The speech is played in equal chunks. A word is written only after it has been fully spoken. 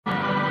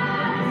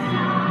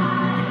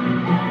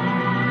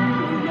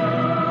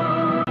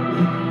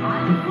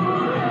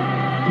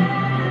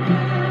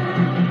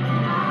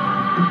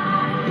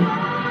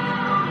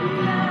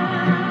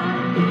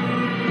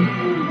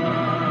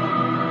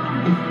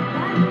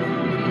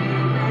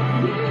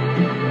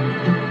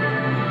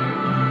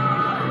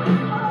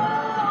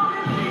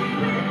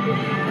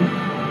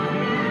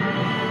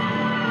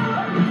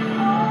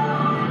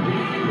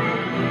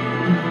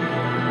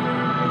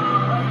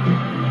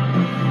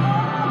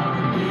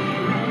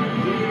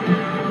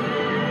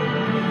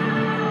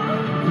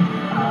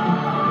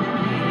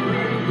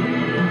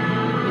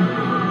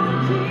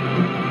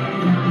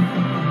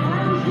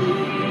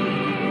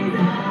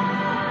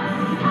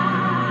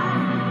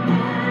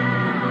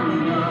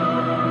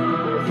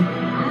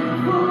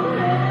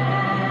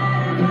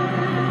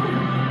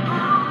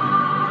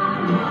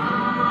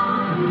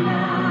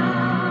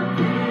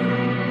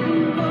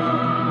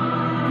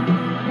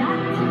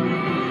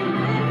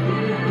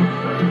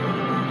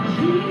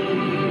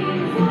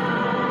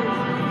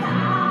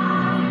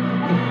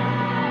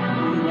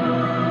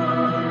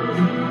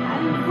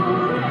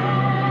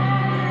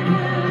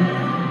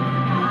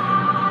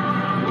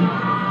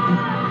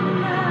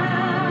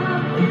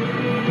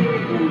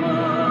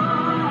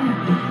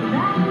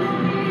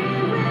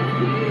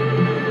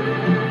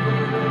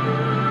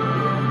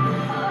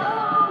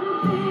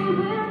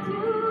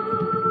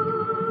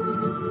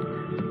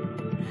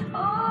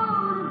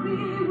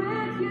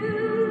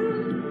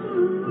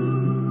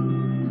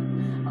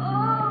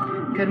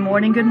Good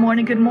morning, good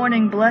morning, good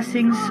morning.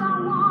 Blessings,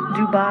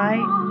 Dubai.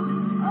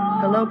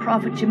 Hello,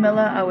 Prophet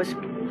Jamila. I was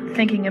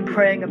thinking and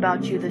praying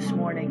about you this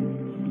morning.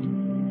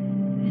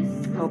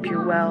 Hope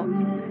you're well.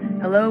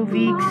 Hello,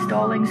 Veek,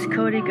 Stallings,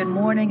 Cody. Good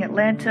morning,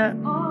 Atlanta.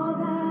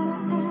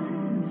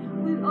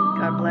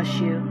 God bless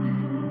you.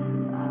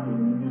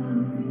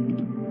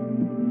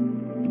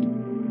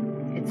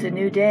 It's a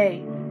new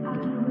day.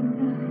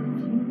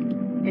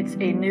 It's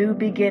a new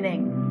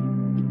beginning.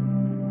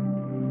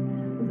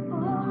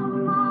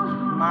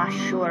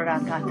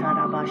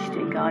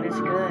 God is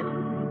good.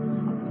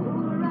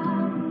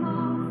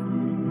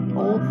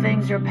 Old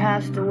things are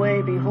passed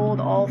away. Behold,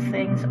 all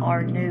things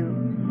are new.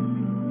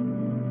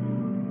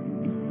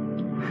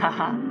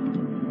 Haha.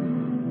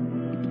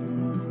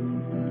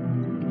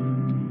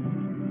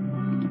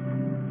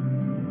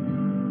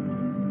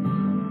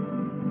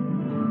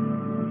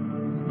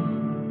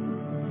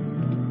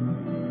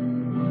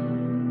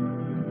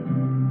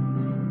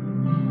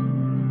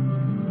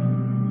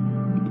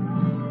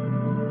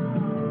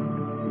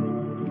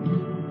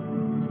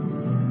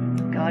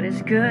 God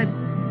is good.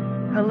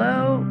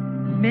 Hello,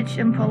 Mitch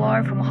and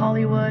Pilar from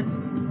Hollywood.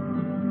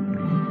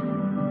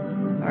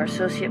 Our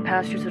associate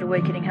pastors at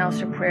Awakening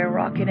House of Prayer,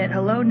 rocking it.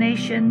 Hello,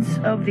 nations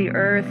of the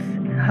earth.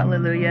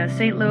 Hallelujah.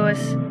 St.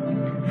 Louis,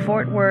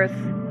 Fort Worth.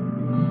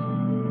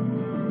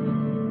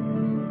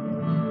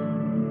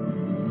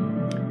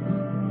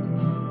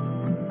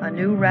 A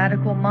new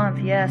radical month.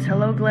 Yes.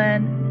 Hello,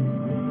 Glenn.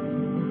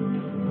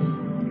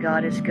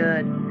 God is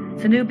good.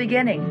 It's a new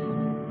beginning.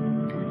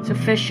 It's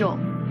official.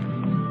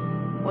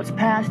 What's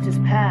past is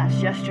past.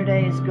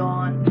 Yesterday is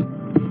gone.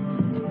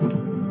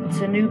 It's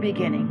a new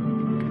beginning.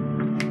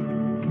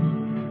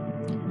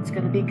 It's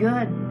going to be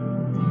good.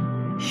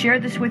 Share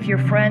this with your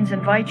friends.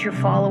 Invite your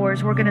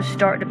followers. We're going to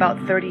start in about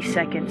 30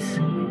 seconds.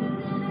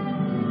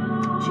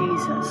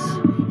 Jesus.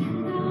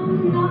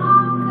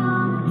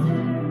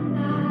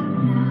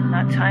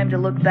 Not time to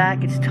look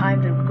back. It's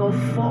time to go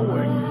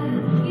forward.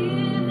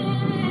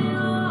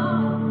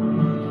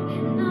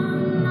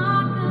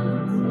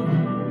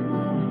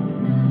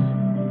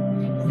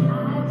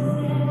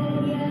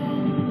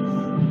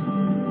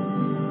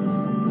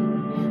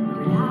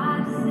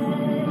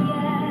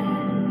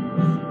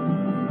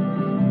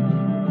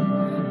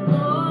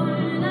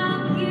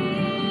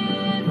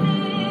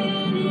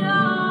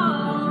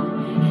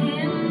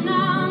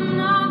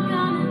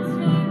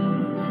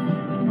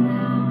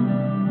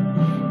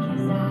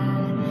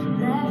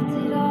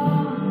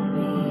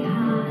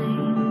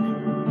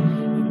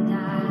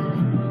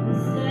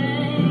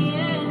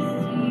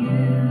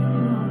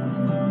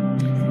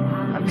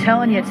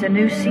 Telling you, it's a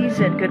new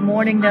season. Good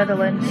morning,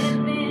 Netherlands.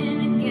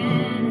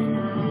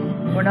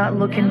 We're not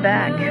looking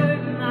back.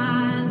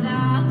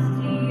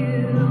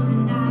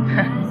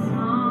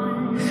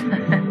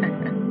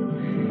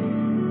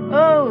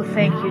 Oh,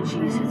 thank you,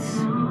 Jesus.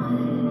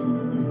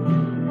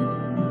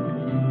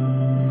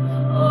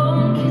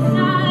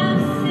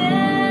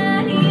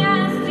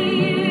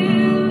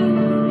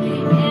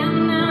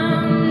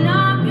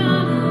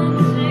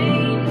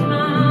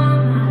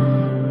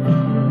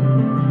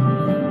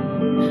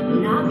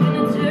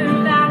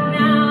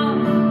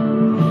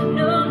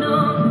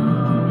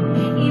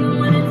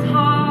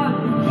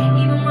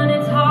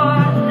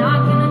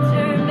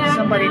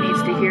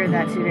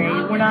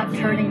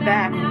 Turning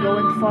back, we're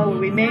going forward.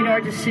 We made our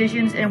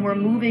decisions and we're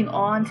moving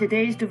on.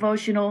 Today's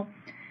devotional,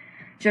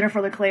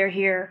 Jennifer LeClaire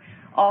here,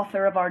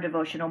 author of our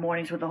devotional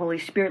Mornings with the Holy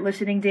Spirit,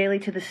 listening daily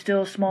to the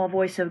still small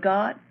voice of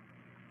God,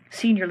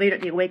 senior leader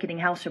at the Awakening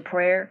House of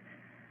Prayer,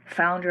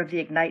 founder of the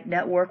Ignite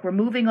Network. We're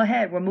moving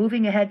ahead. We're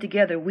moving ahead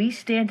together. We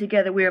stand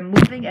together. We are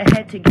moving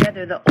ahead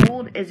together. The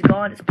old is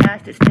gone. It's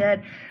past. It's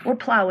dead. We're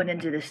plowing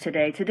into this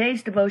today.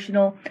 Today's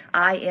devotional,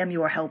 I am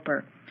your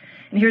helper.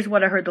 And here's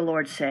what I heard the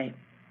Lord say.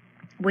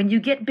 When you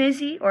get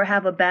busy or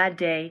have a bad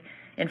day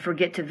and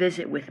forget to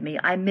visit with me,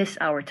 I miss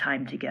our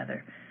time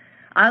together.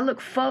 I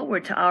look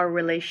forward to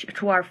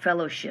our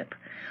fellowship.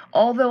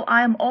 Although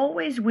I am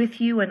always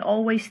with you and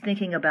always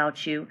thinking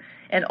about you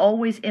and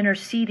always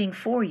interceding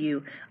for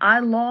you, I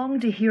long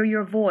to hear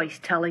your voice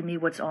telling me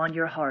what's on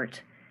your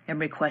heart and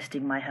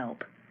requesting my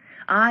help.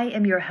 I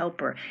am your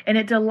helper, and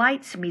it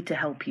delights me to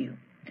help you.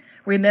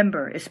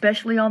 Remember,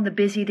 especially on the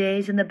busy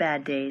days and the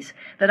bad days,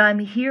 that I'm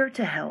here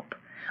to help.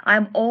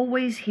 I'm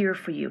always here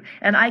for you,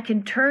 and I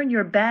can turn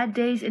your bad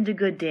days into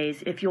good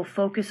days if you'll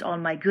focus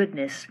on my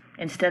goodness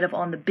instead of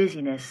on the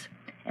busyness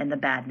and the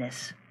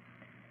badness.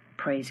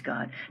 Praise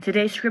God.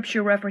 Today's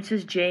scripture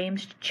references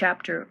James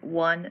chapter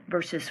 1,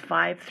 verses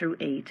 5 through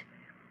 8,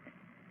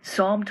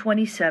 Psalm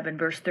 27,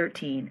 verse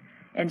 13,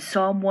 and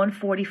Psalm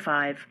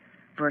 145,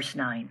 verse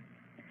 9.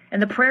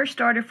 And the prayer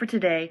starter for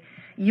today,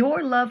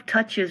 your love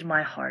touches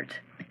my heart.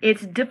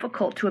 It's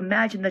difficult to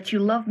imagine that you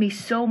love me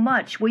so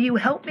much. Will you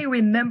help me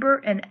remember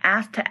and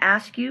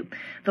ask you,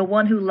 the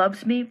one who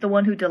loves me, the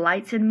one who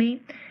delights in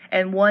me,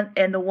 and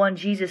the one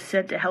Jesus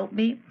sent to help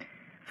me,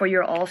 for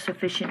your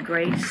all-sufficient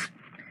grace?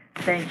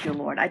 Thank you,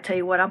 Lord. I tell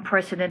you what, I'm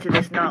pressing into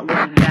this not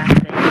looking back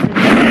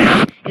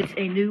thing. It's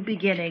a new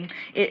beginning.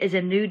 It is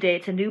a new day.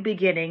 It's a new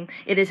beginning.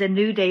 It is a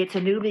new day. It's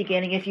a new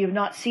beginning. If you've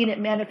not seen it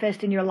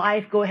manifest in your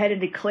life, go ahead and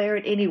declare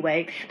it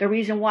anyway. The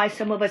reason why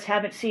some of us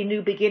haven't seen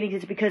new beginnings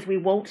is because we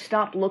won't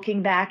stop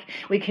looking back.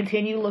 We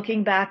continue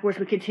looking backwards.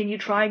 We continue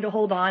trying to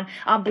hold on.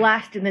 I'm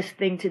blasting this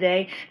thing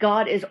today.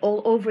 God is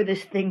all over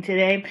this thing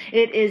today.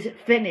 It is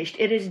finished.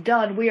 It is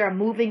done. We are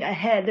moving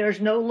ahead.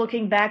 There's no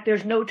looking back.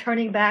 There's no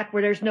turning back.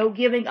 Where there's no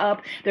giving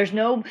up. There's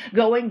no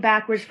going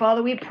backwards.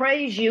 Father, we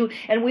praise you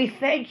and we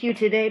thank you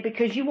today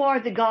because you are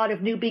the God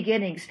of new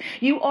beginnings.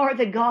 You are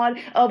the God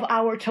of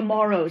our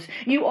tomorrows.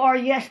 You are,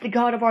 yes, the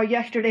God of our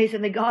yesterdays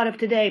and the God of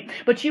today.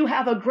 But you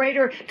have a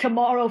greater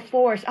tomorrow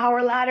for us.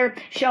 Our latter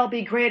shall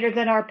be greater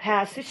than our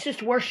past. Let's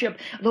just worship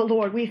the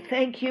Lord. We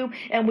thank you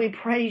and we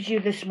praise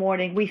you this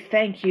morning. We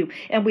thank you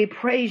and we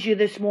praise you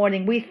this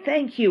morning. We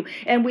thank you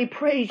and we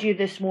praise you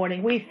this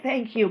morning. We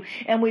thank you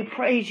and we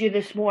praise you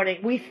this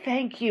morning. We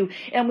thank you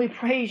and we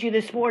praise you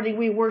this morning.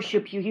 We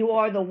worship you. You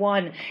are the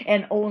one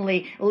and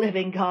only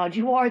living God.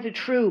 You are the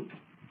true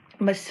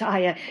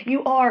Messiah.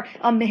 You are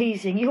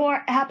amazing. You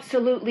are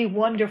absolutely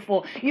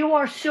wonderful. You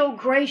are so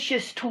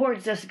gracious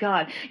towards us,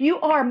 God. You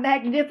are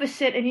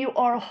magnificent and you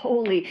are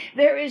holy.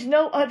 There is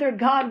no other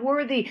God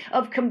worthy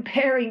of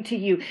comparing to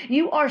you.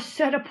 You are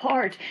set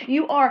apart.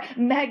 You are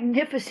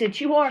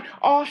magnificent. You are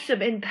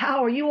awesome in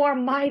power. You are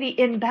mighty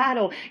in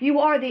battle.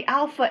 You are the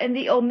Alpha and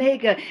the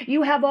Omega.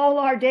 You have all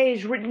our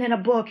days written in a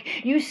book.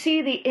 You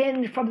see the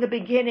end from the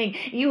beginning.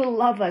 You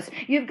love us.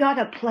 You've got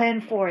a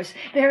plan for us.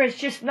 There is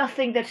just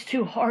nothing that's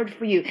too hard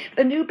for you.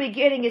 The new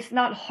beginning is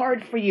not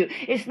hard for you.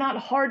 It's not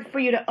hard for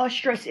you to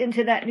usher us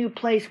into that new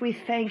place. We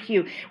thank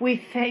you. We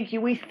thank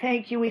you. We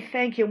thank you. We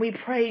thank you. We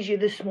praise you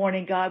this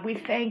morning, God. We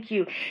thank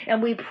you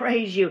and we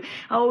praise you.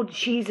 Oh,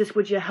 Jesus,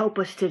 would you help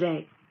us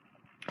today?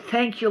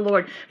 Thank you,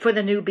 Lord, for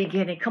the new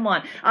beginning. Come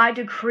on. I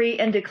decree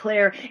and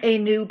declare a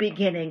new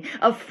beginning,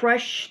 a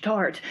fresh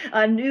start,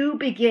 a new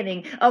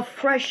beginning, a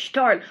fresh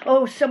start.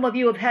 Oh, some of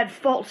you have had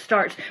false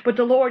starts, but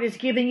the Lord is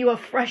giving you a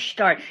fresh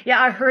start.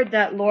 Yeah, I heard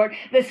that, Lord,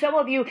 that some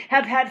of you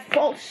have had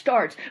false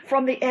starts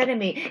from the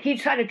enemy. He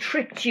tried to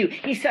trick you.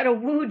 He tried to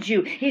wooed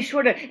you. He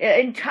sort of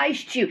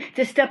enticed you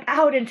to step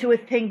out into a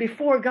thing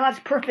before God's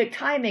perfect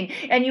timing,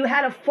 and you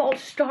had a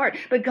false start,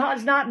 but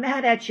God's not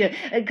mad at you.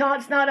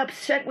 God's not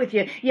upset with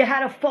you. You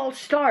had a false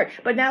start,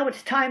 but now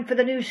it's time for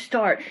the new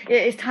start.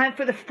 It's time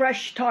for the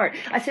fresh start.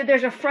 I said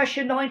there's a fresh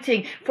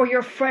anointing for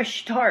your fresh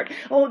start.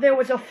 Oh, there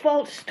was a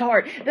false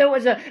start. There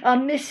was a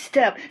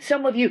misstep.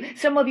 Some of you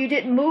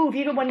didn't move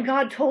even when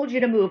God told you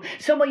to move.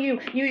 Some of you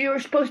were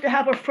supposed to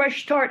have a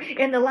fresh start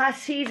in the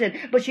last season,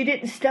 but you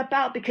didn't step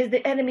out because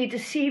the enemy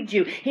deceived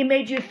you. He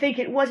made you think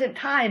it wasn't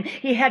time.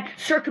 He had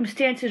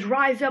circumstances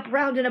rise up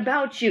round and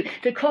about you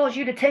to cause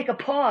you to take a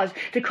pause,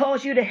 to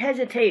cause you to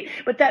hesitate.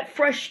 But that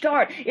fresh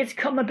start, it's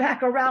coming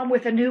back around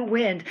with a new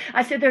wind.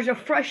 I said there's a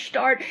fresh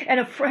start and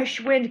a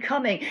fresh wind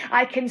coming.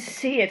 I can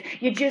see it.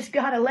 You just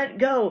got to let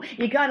go.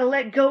 You got to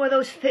let go of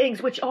those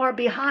things which are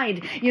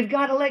behind. You've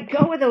got to let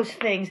go of those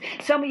things.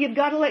 Some of you've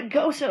got to let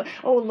go. So,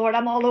 oh Lord,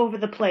 I'm all over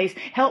the place.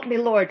 Help me,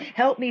 Lord.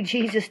 Help me,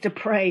 Jesus, to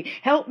pray.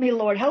 Help me,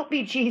 Lord. Help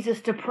me, Jesus,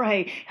 to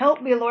pray.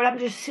 Help me, Lord. I'm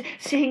just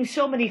seeing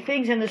so many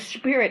things in the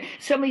Spirit.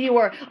 Some of you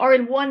are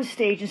in one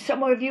stage and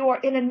some of you are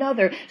in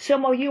another.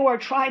 Some of you are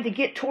trying to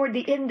get toward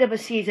the end of a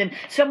season.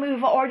 Some of you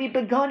have already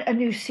begun a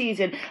new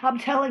season. I'm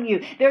telling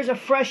you, there's a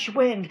fresh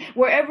wind.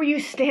 Wherever you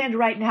stand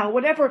right now,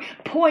 whatever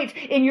point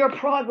in your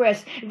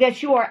progress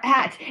that you are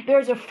at,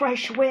 there's a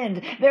fresh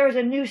wind. There is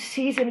a new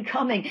season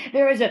coming.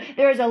 There is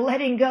a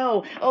letting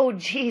go. Oh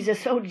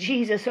Jesus, oh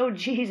Jesus, oh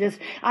Jesus.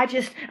 I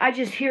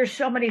just hear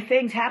so many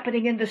things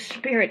happening in the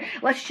Spirit.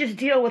 Let's just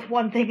deal with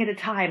one thing at a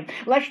time.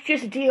 Let's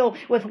just deal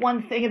with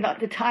one thing about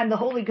the time the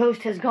Holy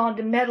Ghost has gone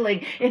to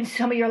meddling in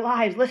some of your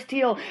lives. Let's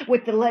deal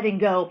with the letting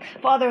go.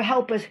 Father,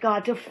 help us,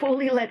 God, to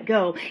fully let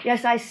go.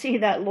 Yes, I see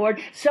that,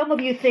 Lord. Some of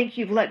you think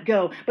you've let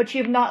go, but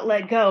you've not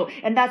let go.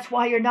 And that's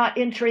why you're not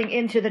entering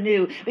into the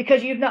new,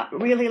 because you've not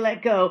really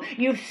let go.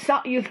 You've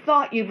thought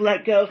you've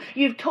let go.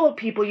 You've told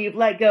people you've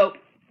let go,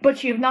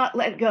 but you've not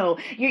let go.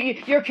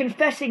 You're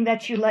confessing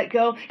that you let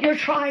go. You're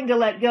trying to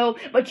let go,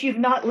 but you've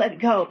not let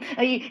go.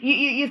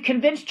 You've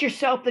convinced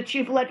yourself that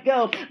you've let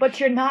go, but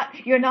you've not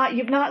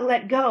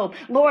let go.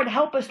 Lord,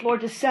 help us,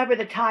 Lord, to sever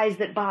the ties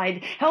that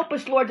bind. Help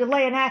us, Lord, to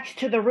lay an axe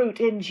to the root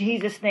in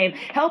Jesus' name.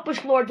 Help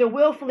us, Lord, to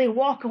willfully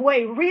walk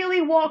away,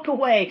 really walk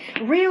away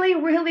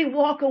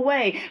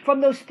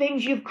from those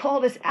things you've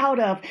called us out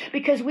of,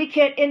 because we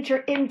can't enter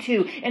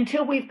into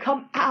until we've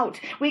come out.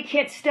 We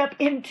can't step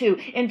into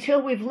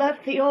until we've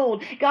left the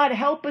old. God,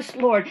 help us,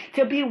 Lord,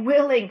 to be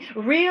willing,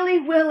 really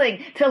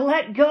willing to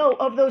let go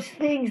of those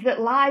things that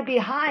lie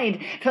behind,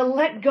 to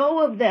let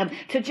go of them,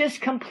 to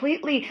just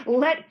completely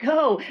let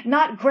go,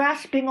 not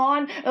grasping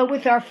on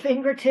with our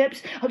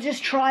fingertips,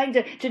 just trying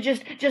to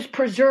just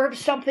preserve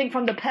something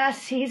from the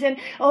past season.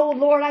 Oh,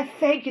 Lord, I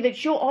thank you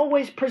that you'll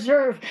always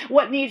preserve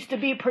what needs to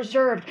be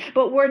preserved,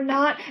 but we're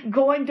not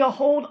going to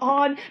hold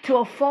on to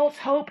a false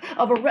hope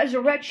of a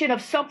resurrection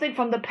of something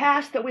from the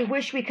past that we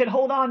wish we could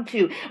hold on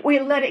to. We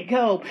let it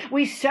go. go.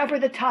 We sever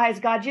the ties,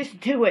 God. Just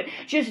do it.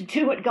 Just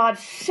do it, God.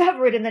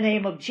 Sever it in the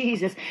name of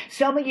Jesus.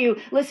 Some of you,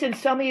 listen,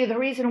 some of you, the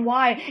reason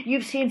why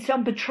you've seen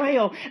some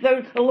betrayal,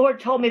 the Lord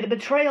told me the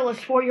betrayal is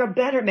for your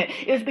betterment.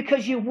 It's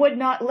because you would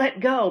not let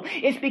go.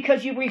 It's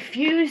because you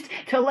refused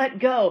to let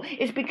go.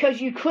 It's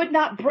because you could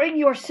not bring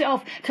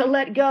yourself to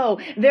let go.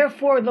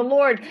 Therefore, the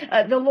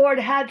Lord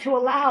had to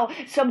allow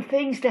some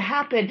things to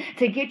happen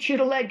to get you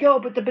to let go.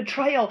 But the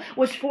betrayal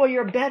was for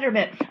your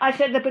betterment. I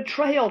said the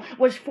betrayal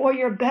was for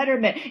your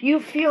betterment. You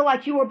feel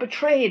like you were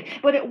betrayed,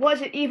 but it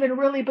wasn't even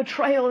really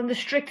betrayal in the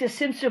strictest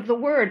sense of the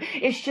word.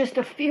 It's just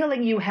a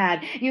feeling you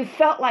had. You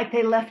felt like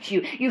they left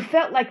you. You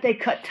felt like they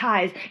cut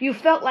ties. You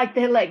felt like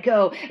they let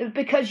go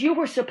because you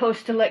were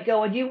supposed to let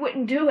go and you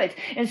wouldn't do it.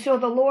 And so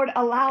the Lord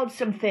allowed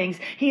some things.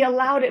 He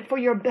allowed it for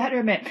your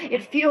betterment.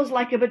 It feels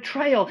like a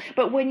betrayal,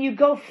 but when you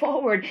go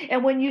forward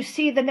and when you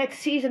see the next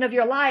season of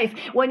your life,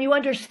 when you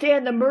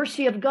understand the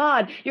mercy of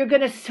God, you're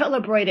going to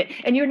celebrate it.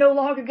 And you're no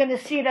longer going to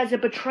see it as a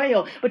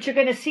betrayal, but you're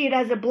going to see it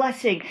as a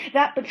blessing.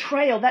 That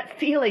betrayal, that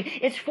feeling,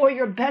 it's for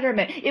your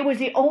betterment. It was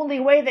the only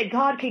way that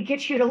God could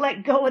get you to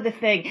let go of the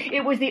thing.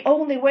 It was the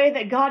only way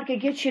that God could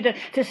get you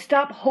to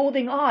stop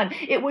holding on.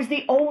 It was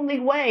the only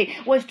way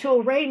was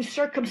to arrange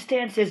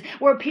circumstances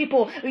where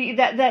people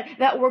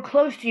that were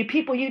close to you,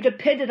 people you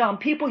depended on,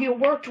 people you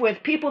worked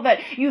with, people that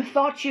you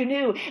thought you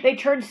knew, they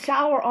turned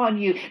sour on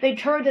you. They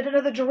turned in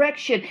another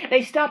direction.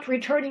 They stopped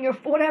returning your,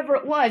 whatever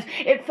it was.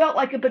 It felt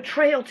like a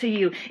betrayal to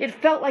you. It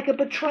felt like a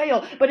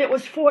betrayal, but it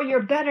was for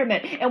your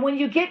betterment. And when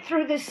you get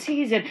through this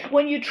season,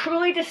 when you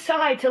truly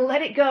decide to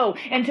let it go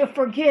and to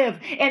forgive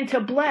and to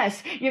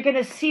bless, you're going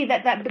to see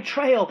that that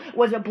betrayal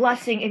was a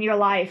blessing in your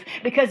life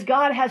because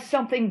God has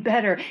something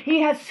better.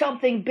 He has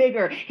something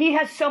bigger. He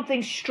has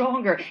something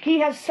stronger. He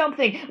has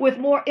something with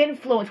more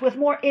influence, with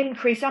more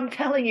increase. I'm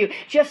telling you,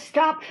 just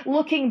stop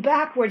looking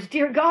backwards.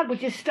 Dear God,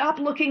 would you stop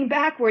looking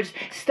backwards?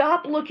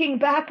 Stop looking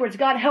backwards.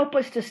 God, help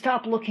us to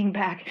stop looking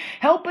back.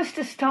 Help us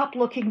to stop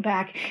looking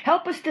back.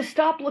 Help us to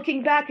stop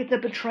looking back at the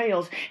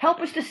betrayals.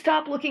 Help us to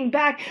stop looking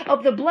back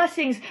of the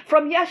blessings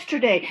from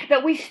yesterday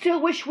that we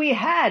still wish we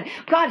had.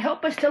 God,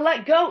 help us to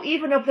let go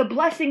even of the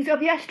blessings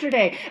of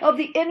yesterday, of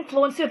the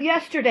influence of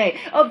yesterday,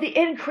 of the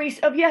increase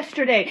of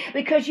yesterday,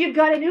 because you've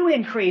got a new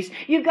increase.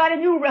 You've got a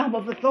new realm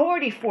of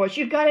authority for us.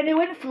 You've got a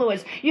new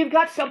influence. You've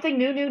got something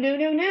new.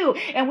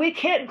 And we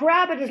can't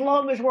grab it as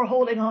long as we're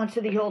holding on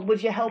to the old.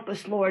 Would you help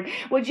us, Lord?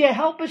 Would you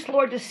help us,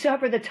 Lord, to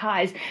sever the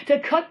ties, to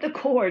cut the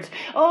cords?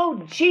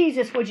 Oh,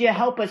 Jesus, would you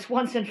help us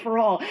once and for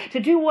all to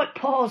do what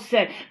Paul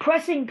said,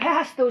 pressing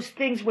past those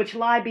things which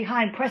lie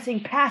behind,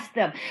 pressing past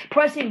them,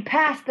 pressing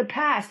past the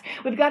past.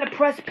 We've got to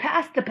press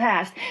past the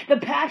past. The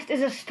past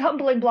is a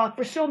stumbling block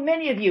for so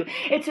many of you.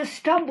 It's a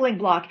stumbling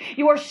block.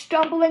 You are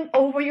stumbling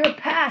over your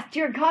past.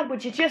 Dear God,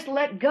 would you just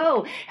let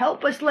go?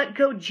 Help us let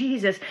go,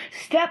 Jesus.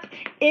 Step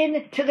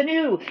into the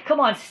new. Come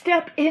on,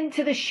 step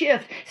into the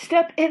shift.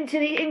 Step into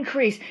the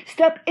increase.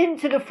 Step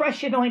into the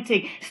fresh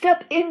anointing.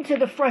 Step into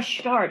the fresh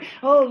start.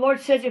 Oh, Lord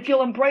says if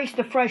you'll embrace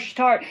the fresh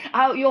start,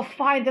 you'll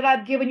find that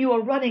I've given you a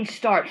running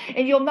start.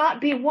 And you'll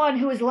not be one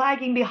who is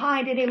lagging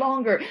behind any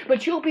longer,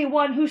 but you'll be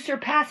one who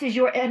surpasses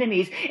your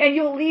enemies, and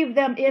you'll leave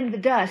them in the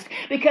dust.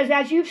 Because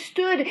as you've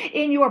stood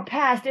in your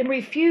past and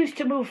refused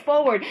to move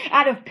forward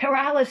out of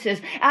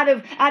paralysis, out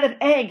of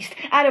angst,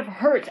 out of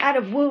hurts, out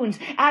of wounds,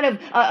 out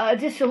of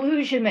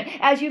disillusionment,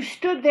 as you've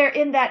stood there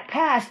in that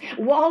past,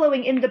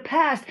 wallowing in the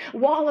past,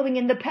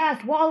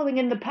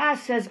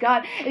 says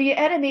God, the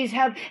enemies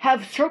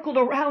have circled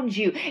around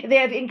you. They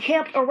have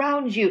encamped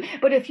around you.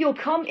 But if you'll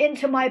come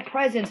into my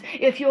presence,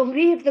 if you'll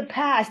leave the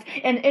past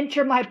and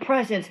enter my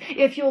presence,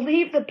 if you'll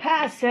leave the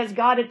past, says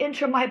God, and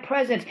enter my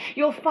presence,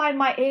 you'll find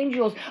my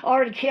angels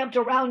are encamped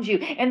around you,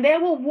 and they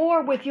will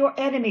war with your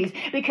enemies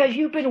because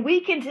you've been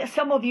weakened.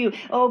 Some of you,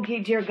 oh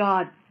dear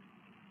God,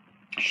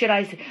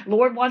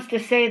 Lord wants to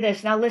say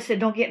this. Now listen,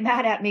 don't get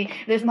mad at me.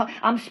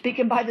 I'm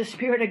speaking by the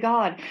Spirit of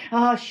God.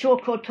 Oh,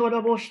 Shakata,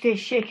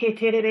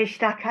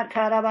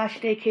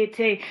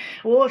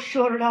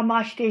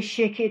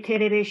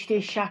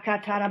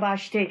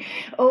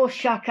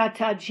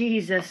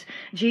 Jesus.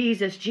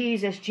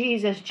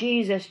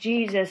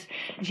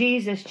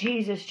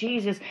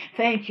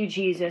 Thank you,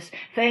 Jesus.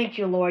 Thank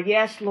you, Lord.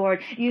 Yes,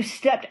 Lord. You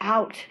stepped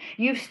out.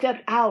 You've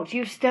stepped out.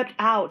 You've stepped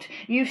out.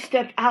 You've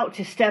stepped out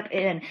to step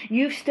in.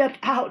 You've stepped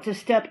out to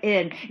step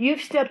in.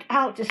 You've stepped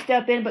out to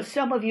step in, but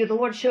some of you, the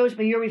Lord shows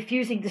me, you're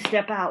refusing to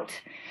step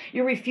out.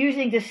 You're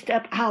refusing to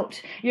step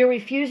out. You're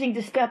refusing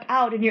to step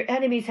out, and your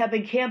enemies have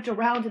encamped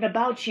around and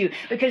about you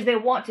because they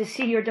want to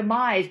see your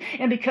demise,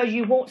 and because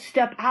you won't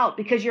step out,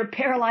 because you're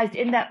paralyzed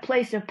in that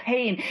place of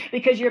pain,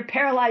 because you're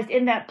paralyzed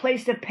in that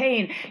place of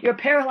pain. You're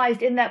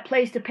paralyzed in that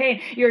place of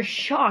pain. You're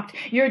shocked.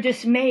 You're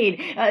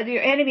dismayed.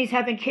 Your enemies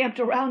have encamped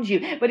around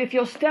you. But if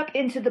you'll step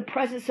into the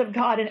presence of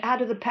God and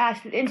out of the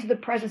past and into the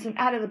presence and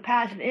out of the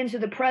past and into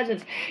the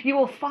presence, you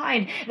will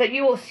find that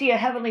you will see a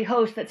heavenly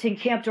host that's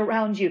encamped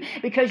around you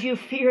because you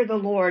fear the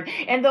Lord.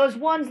 And those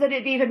ones that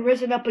have even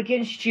risen up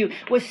against you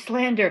with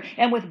slander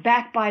and with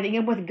backbiting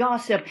and with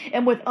gossip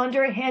and with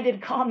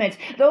underhanded comments,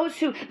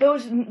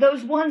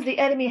 those ones the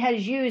enemy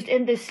has used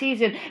in this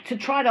season to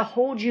try to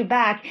hold you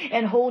back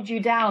and hold you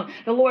down.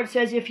 The Lord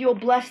says, if you'll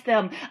bless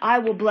them, I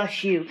will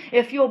bless you.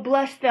 If you'll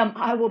bless them,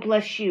 I will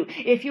bless you.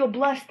 If you'll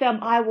bless them,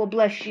 I will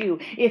bless you.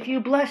 If you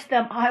bless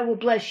them, I will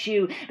bless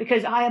you,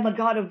 because I am a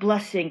God of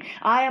blessing.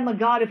 I am a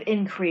God of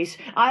increase.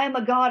 I am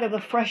a God of a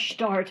fresh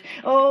start.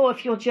 Oh,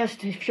 if you'll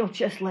just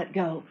let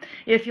go.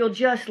 If you'll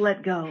just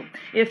let go.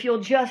 If you'll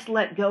just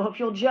let go. If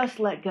you'll just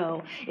let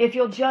go. If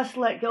you'll just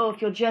let go.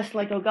 If you'll just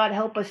let go. God,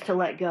 help us to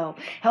let go.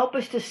 Help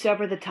us to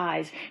sever the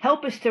ties.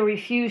 Help us to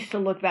refuse to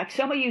look back.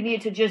 Some of you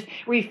need to just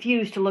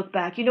refuse to look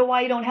back. You know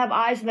why you don't have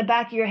eyes in the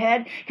back of your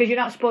head? Because you're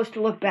not supposed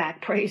to look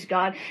back. Praise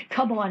God.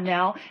 Come on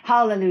now.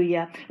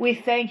 Hallelujah. We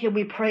thank you.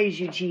 We praise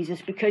you,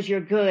 Jesus, because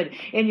you're good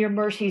and your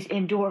mercies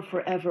endure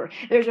forever.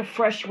 There's a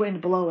fresh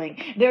wind blowing.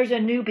 There's a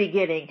new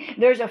beginning.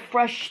 There's a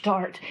fresh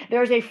start.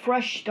 There's a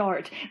fresh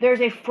start.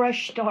 There's a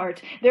fresh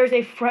start. There's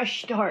a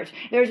fresh start.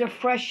 There's a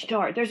fresh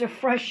start. There's a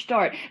fresh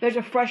start. There's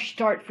a fresh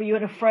start for you,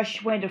 and a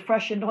fresh wind, a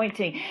fresh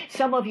anointing.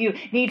 Some of you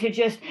need to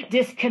just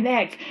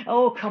disconnect.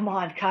 Oh, come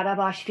on.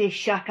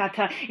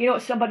 You know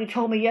what somebody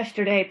told me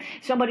yesterday?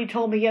 Somebody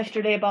told me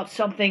yesterday about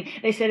something.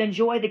 They said,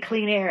 enjoy the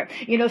clean air.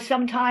 You know,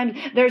 sometimes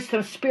there's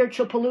some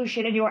spiritual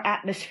pollution in your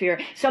atmosphere.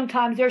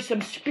 Sometimes there's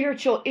some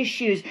spiritual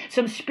issues,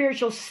 some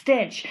spiritual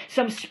stench,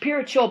 some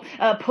spiritual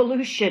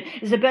pollution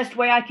is the best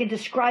way I can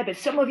describe it.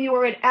 Some of you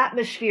are in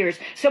atmospheres.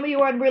 Some of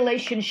you are in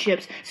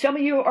relationships. Some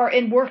of you are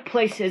in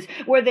workplaces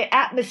where the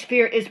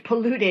atmosphere is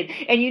polluted,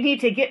 and you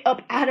need to get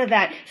up out of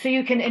that so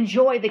you can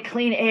enjoy the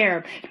clean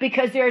air,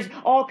 because there's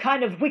all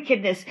kind of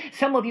wickedness.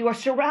 Some of you are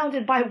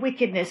surrounded by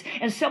wickedness,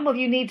 and some of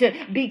you need to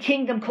be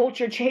kingdom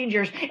culture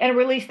changers and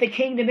release the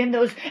kingdom in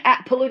those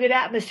polluted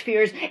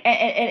atmospheres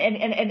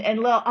and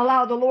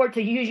allow the Lord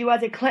to use you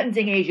as a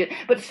cleansing agent.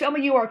 But some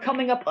of you are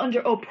coming up under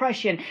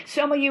oppression.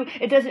 Some of you,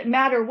 it doesn't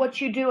matter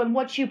what you do and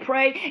what you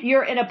pray,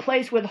 you're in a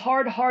place with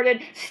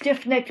hard-hearted,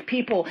 stiff-necked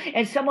people,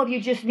 and some of you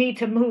just need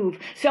to move.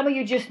 Some of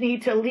you just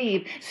need to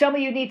leave. Some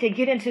of you need to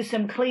get into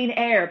some clean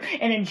air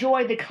and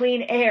enjoy the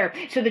clean air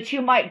so that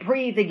you might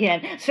breathe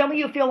again. Some of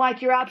you feel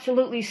like you're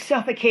absolutely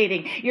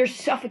suffocating. You're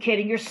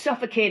suffocating. You're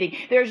suffocating.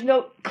 There's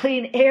no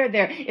clean air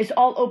there. It's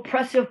all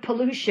oppressive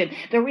pollution.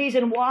 The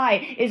reason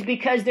why is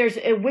because there's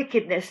a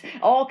wickedness,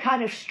 all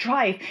kind of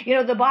strife. You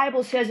know, the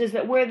Bible says is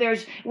that where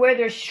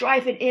there's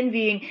strife and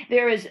envying,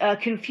 there is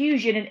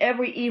confusion in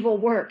every evil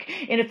work.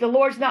 And if the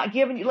Lord's not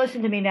giving you,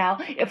 listen to me now,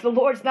 if the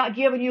Lord's not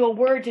giving you a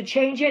word to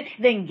change it,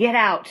 then get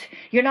out.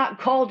 You're not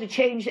called to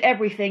change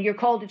everything. You're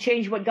called to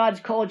change what God's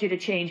called you to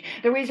change.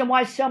 The reason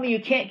why some of you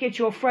can't get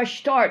you a fresh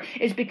start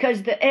is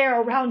because the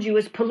air around you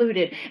is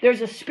polluted.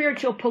 There's a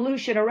spiritual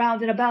pollution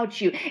around and about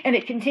you, and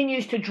it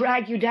continues to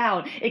drag you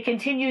down. It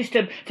continues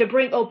to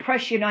bring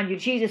oppression on you.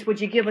 Jesus,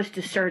 would you give us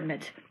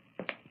discernment?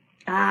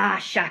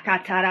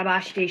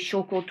 Shakatarabashte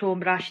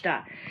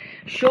shokotombrashta.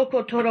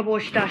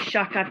 Shokotorabashta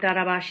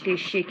shakatarabashte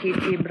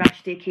shekete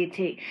brashte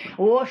kete.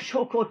 Oh,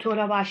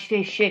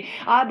 shokotorabashte she.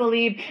 I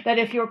believe that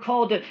if you're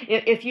called to,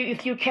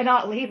 if you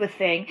cannot leave a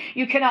thing,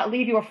 you cannot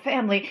leave your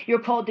family, you're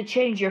called to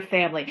change your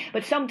family.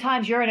 But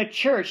sometimes you're in a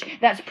church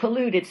that's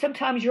polluted.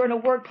 Sometimes you're in a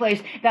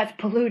workplace that's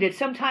polluted.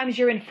 Sometimes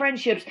you're in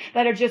friendships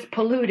that are just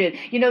polluted.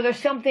 You know, there's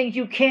some things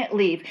you can't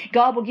leave.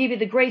 God will give you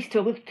the grace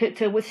to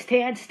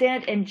withstand,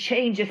 stand, and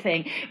change a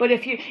thing. But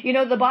if you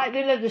know the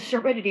Bible, the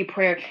serenity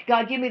prayer,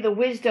 God, give me the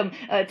wisdom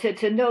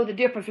to know the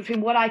difference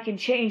between what I can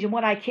change and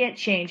what I can't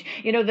change.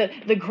 You know,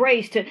 the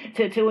grace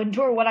to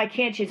endure what I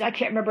can't change. I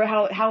can't remember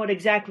how it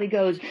exactly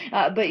goes,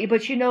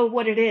 but you know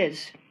what it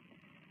is.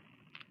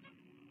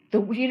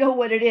 You know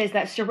what it is,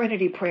 that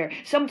serenity prayer.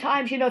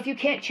 Sometimes, you know, if you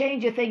can't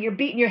change a thing, you're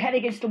beating your head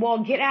against the wall.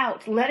 Get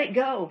out. Let it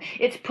go.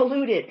 It's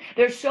polluted.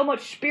 There's so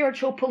much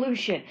spiritual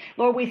pollution.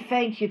 Lord, we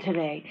thank you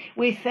today.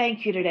 We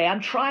thank you today.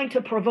 I'm trying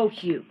to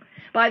provoke you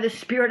by the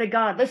Spirit of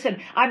God. Listen,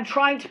 I'm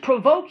trying to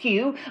provoke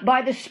you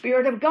by the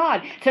Spirit of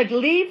God to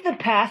leave the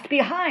past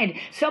behind.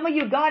 Some of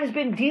you, God has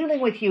been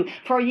dealing with you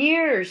for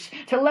years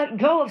to let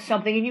go of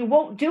something, and you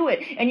won't do it.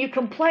 And you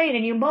complain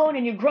and you moan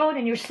and you groan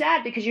and you're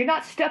sad because you're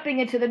not stepping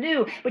into the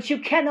new, but you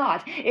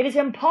cannot. It is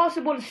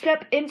impossible to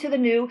step into the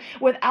new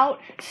without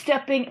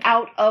stepping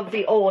out of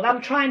the old.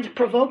 I'm trying to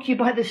provoke you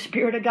by the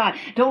Spirit of God.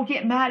 Don't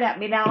get mad at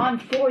me now. I'm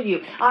for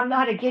you. I'm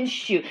not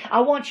against you. I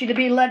want you to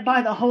be led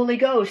by the Holy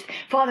Ghost.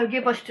 Father,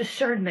 give us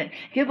discernment.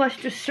 Give us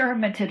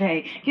discernment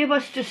today. Give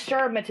us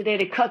discernment today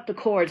to cut the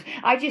cords.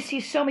 I just see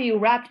some of you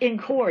wrapped in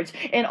cords,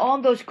 and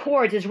on those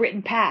cords is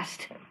written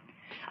past.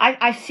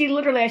 I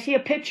see a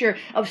picture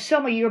of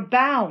some of you. You're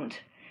bound.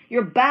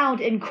 You're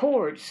bound in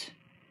cords.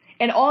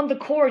 And on the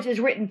cords is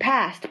written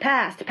past,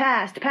 past,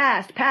 past,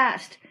 past,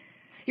 past.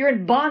 You're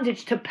in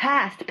bondage to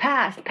past,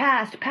 past,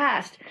 past,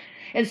 past.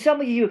 And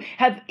some of you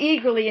have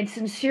eagerly and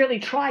sincerely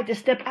tried to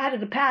step out of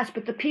the past,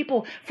 but the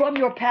people from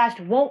your past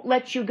won't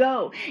let you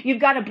go. You've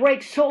got to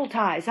break soul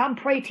ties. I'm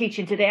pray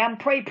teaching today. I'm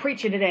pray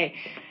preaching today.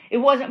 It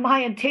wasn't my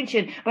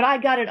intention, but I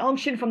got an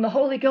unction from the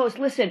Holy Ghost.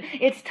 Listen,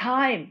 it's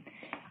time.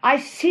 I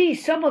see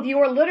some of you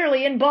are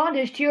literally in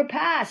bondage to your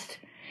past.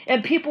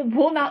 And people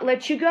will not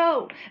let you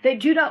go. They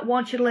do not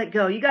want you to let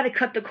go. You got to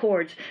cut the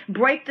cords.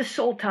 Break the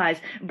soul ties.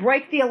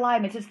 Break the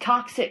alignments. It's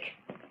toxic.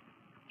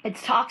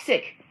 It's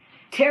toxic.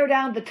 Tear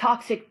down the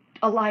toxic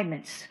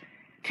alignments.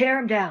 Tear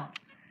them down.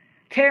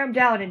 Tear them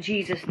down in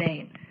Jesus'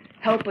 name.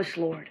 Help us,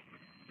 Lord.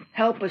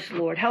 Help us,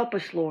 Lord. Help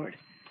us, Lord.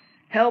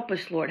 Help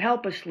us, Lord.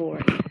 Help us,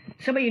 Lord.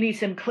 Some of you need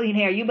some clean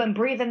air. You've been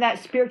breathing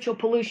that spiritual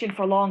pollution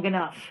for long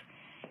enough.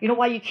 You know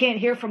why you can't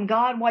hear from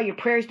God? Why your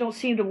prayers don't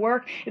seem to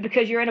work? It's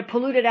because you're in a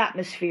polluted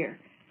atmosphere.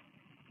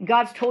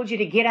 God's told you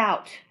to get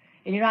out,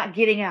 and you're not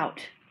getting out.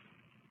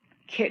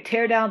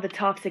 Tear down the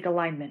toxic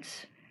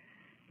alignments.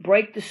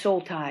 Break the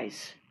soul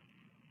ties.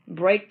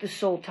 Break the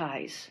soul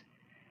ties.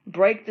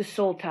 Break the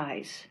soul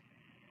ties.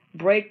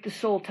 Break the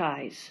soul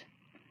ties.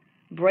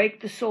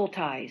 Break the soul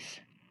ties.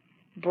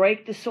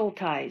 Break the soul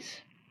ties.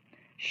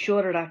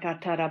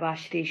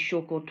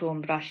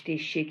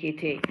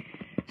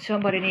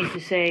 Somebody needs to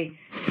say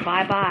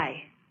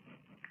bye-bye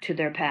to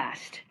their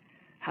past.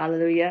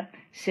 Hallelujah.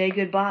 Say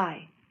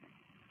goodbye.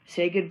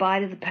 Say goodbye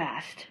to the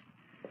past.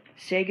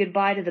 Say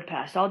goodbye to the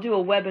past. I'll do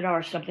a webinar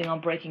or something on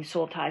breaking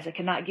soul ties. I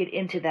cannot get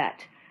into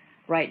that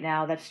right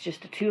now. That's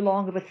just too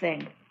long of a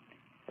thing.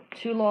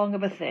 Too long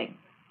of a thing.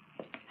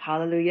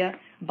 Hallelujah.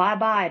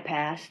 Bye-bye,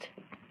 past.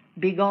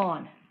 Be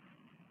gone.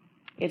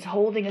 It's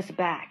holding us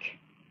back.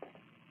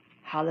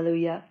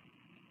 Hallelujah.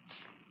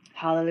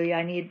 Hallelujah.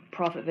 I need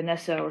Prophet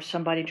Vanessa or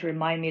somebody to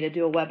remind me to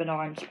do a webinar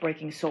on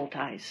breaking soul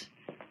ties.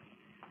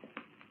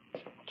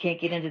 Can't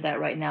get into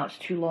that right now. It's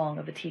too long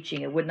of a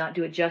teaching. It would not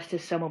do it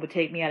justice. Someone would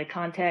take me out of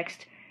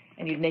context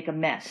and you'd make a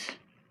mess.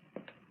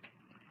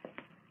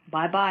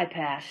 Bye-bye,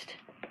 past.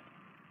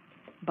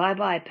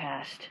 Bye-bye,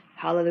 past.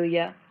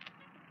 Hallelujah.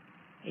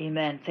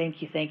 Amen.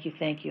 Thank you, thank you,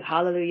 thank you.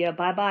 Hallelujah.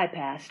 Bye-bye,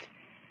 past.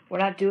 We're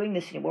not doing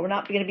this anymore. We're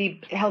not going to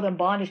be held in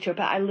bondage to our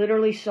past. I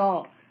literally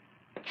saw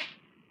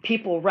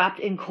people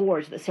wrapped in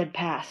cords that said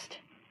past.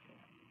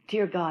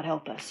 Dear God,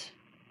 help us.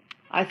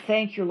 I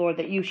thank you, Lord,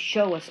 that you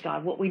show us,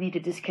 God, what we need to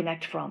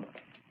disconnect from.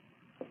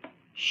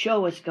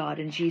 Show us, God,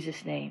 in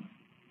Jesus' name.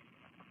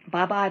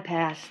 Bye-bye,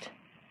 past.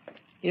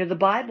 You know, the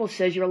Bible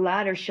says your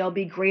latter shall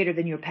be greater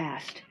than your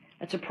past.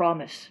 That's a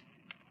promise.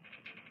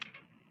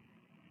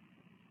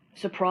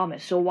 It's a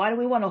promise. So why do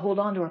we want to hold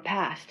on to our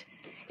past?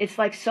 It's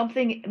like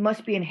something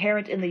must be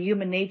inherent in the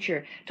human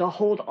nature to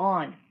hold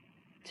on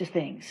to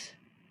things.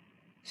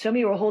 Some of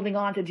you are holding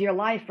on to dear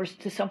life or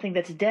to something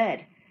that's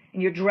dead.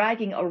 And you're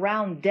dragging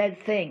around dead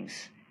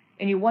things.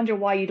 And you wonder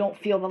why you don't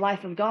feel the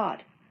life of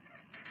God.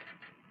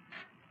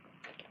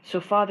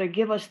 So Father,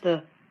 give us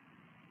the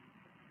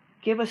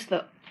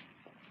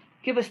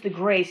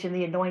grace and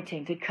the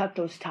anointing to cut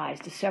those ties,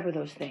 to sever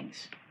those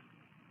things.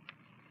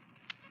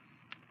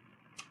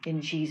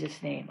 In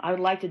Jesus' name. I would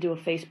like to do a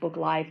Facebook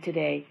Live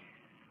today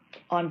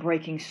on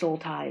breaking soul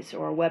ties,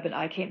 or a webinar.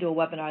 I can't do a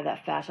webinar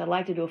that fast. I'd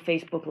like to do a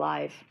Facebook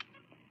Live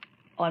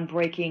on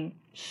breaking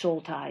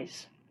soul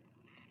ties.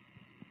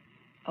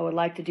 I would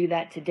like to do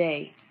that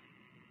today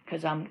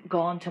because I'm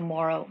gone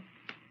tomorrow,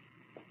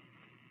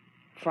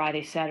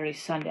 Friday, Saturday,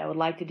 Sunday. I would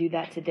like to do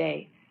that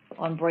today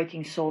on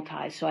breaking soul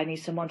ties. So I need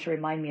someone to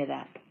remind me of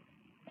that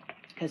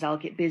because I'll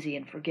get busy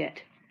and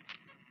forget.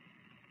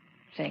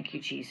 Thank you,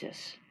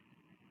 Jesus.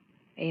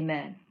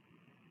 Amen.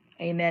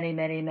 Amen,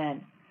 amen,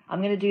 amen. I'm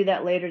going to do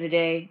that later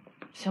today.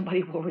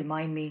 Somebody will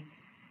remind me.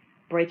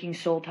 Breaking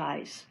soul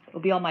ties.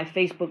 It'll be on my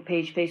Facebook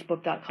page,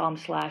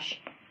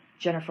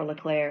 facebook.com/Jennifer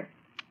LeClaire.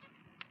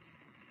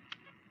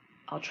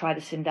 I'll try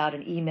to send out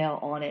an email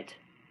on it,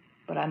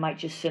 but I might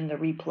just send the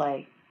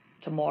replay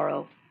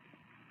tomorrow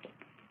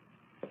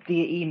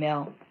via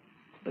email.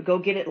 But go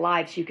get it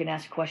live so you can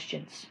ask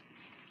questions.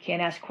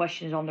 Can't ask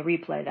questions on the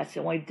replay. That's the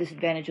only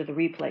disadvantage of the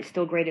replay.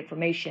 Still great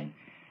information,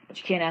 but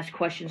you can't ask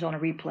questions on a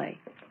replay.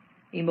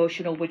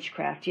 Emotional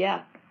witchcraft,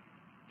 yeah.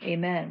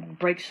 Amen.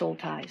 Break soul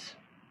ties.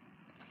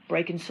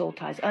 Breaking soul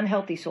ties.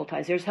 Unhealthy soul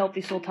ties. There's healthy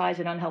soul ties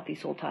and unhealthy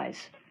soul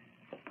ties.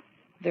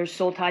 There's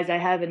soul ties I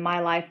have in my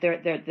life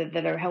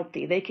that are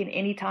healthy. They can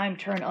anytime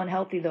turn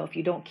unhealthy, though, if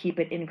you don't keep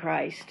it in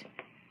Christ.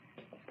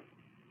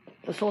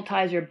 The soul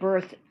ties are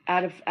birthed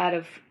out of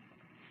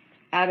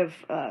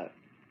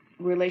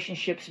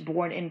relationships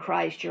born in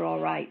Christ. You're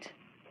all right,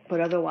 but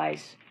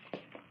otherwise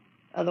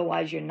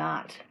you're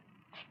not.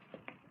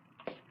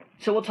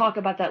 So we'll talk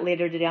about that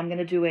later today. I'm going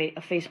to do a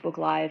Facebook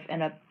Live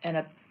and a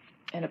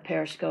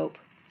Periscope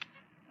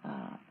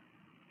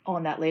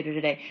on that later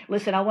today.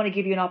 Listen, I want to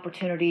give you an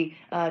opportunity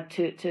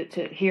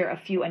to hear a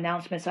few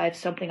announcements. I have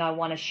something I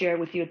want to share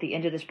with you at the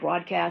end of this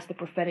broadcast, the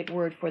prophetic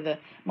word for the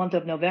month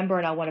of November,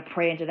 and I want to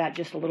pray into that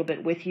just a little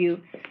bit with you.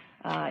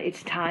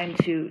 It's time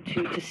to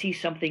see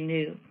something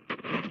new.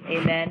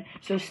 Amen.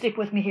 So stick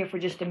with me here for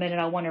just a minute.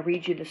 I want to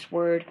read you this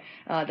word,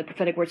 the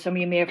prophetic word. Some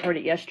of you may have heard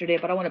it yesterday,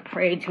 but I want to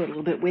pray into it a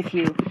little bit with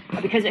you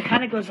because it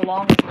kind of goes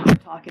along with what we're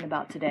talking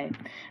about today.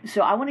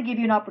 So I want to give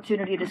you an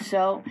opportunity to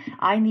sow.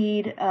 I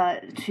need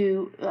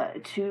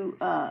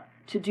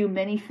to do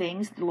many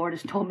things the Lord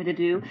has told me to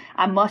do.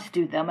 I must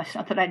do them. It's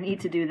not that I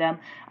need to do them.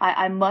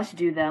 I must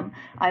do them.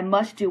 I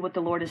must do what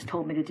the Lord has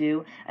told me to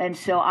do. And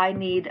so I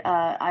need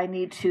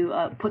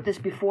to put this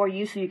before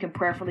you so you can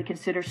prayerfully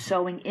consider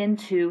sowing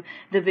into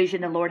the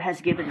vision the Lord has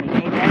given me.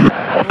 Amen.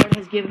 The Lord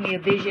has given me a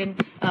vision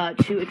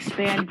to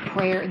expand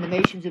prayer in the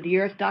nations of the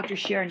earth. Dr.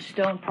 Sharon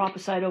Stone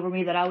prophesied over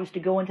me that I was to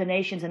go into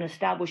nations and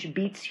establish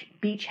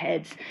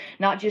beachheads,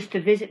 not just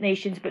to visit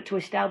nations, but to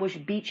establish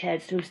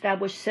beachheads, to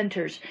establish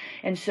centers.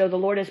 And so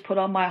the Lord has put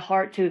on my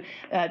heart to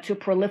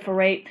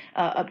proliferate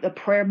a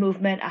prayer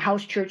movement, a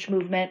house church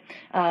movement,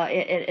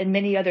 and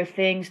many other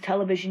things,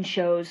 television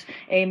shows.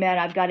 Amen.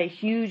 I've got a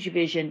huge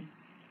vision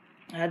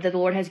that the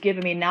Lord has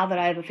given me. Now that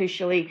I have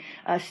officially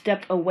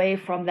stepped away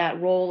from that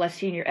role as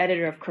senior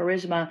editor of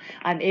Charisma,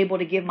 I'm able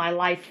to give my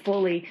life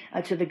fully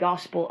to the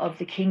gospel of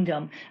the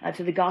kingdom,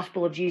 to the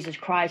gospel of Jesus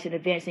Christ and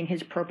advancing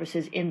his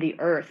purposes in the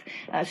earth.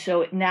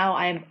 So now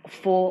I am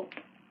full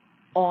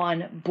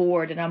on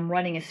board and I'm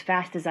running as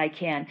fast as I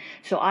can.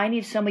 So I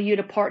need some of you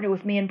to partner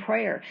with me in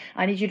prayer.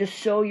 I need you to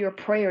sow your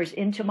prayers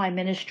into my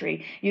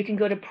ministry. You can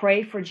go to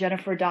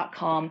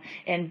prayforjennifer.com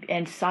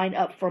and sign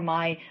up for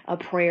my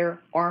prayer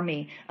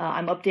army.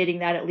 I'm updating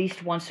that at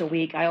least once a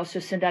week. I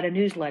also send out a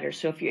newsletter.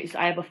 So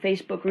I have a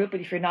Facebook group,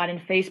 but if you're not in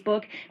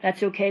Facebook,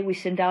 that's okay. We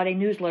send out a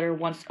newsletter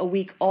once a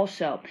week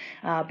also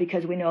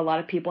because we know a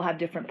lot of people have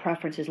different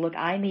preferences. Look,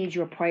 I need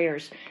your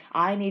prayers.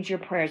 I need your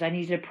prayers. I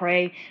need you to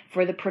pray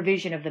for the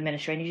provision of the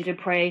ministry. I need you to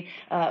pray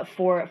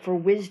for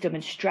wisdom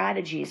and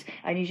strategies.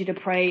 I need you to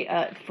pray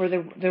for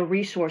the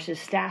resources,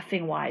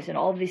 staffing-wise, and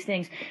all of these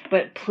things.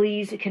 But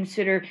please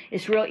consider,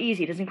 it's real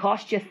easy. It doesn't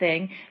cost you a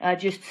thing.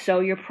 Just sow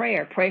your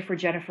prayer.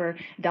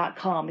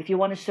 Prayforjennifer.com. If you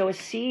want to sow a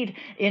seed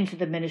into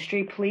the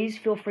ministry, please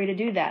feel free to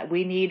do that.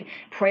 We need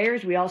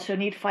prayers. We also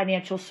need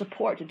financial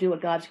support to do what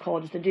God's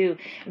called us to do.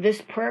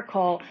 This prayer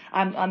call,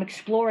 I'm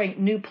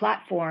exploring new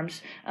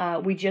platforms.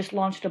 We just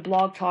launched a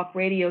blog talk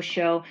radio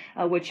show,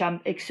 which I'm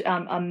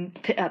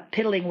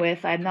piddling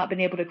with. I have not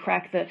been able to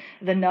crack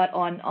the nut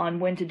on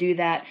when to do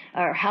that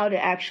or how to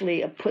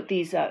actually put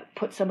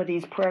some of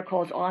these prayer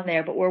calls on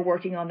there, but we're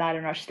working on that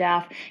in our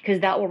staff because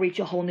that will reach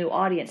a whole new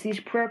audience. These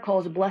prayer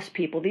calls bless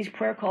people. These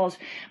prayer calls,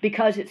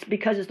 because it's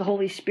the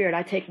Holy Spirit,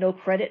 I take no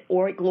credit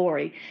or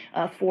glory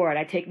for it.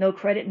 I take no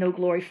credit, no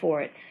glory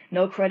for it.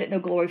 No credit, no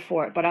glory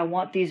for it. But I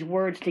want these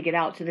words to get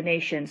out to the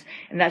nations,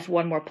 and that's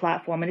one more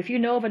platform. And if you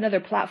know of another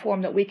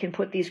platform that we can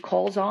put these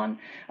calls on,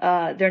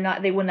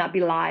 they will not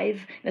be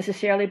live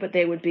necessarily, but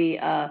they would be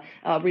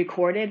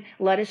recorded.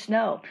 Let us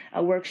know.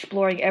 We're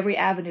exploring every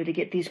avenue to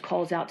get these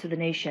calls out to the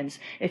nations.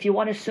 If you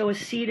want to sow a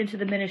seed into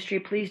the ministry,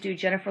 please do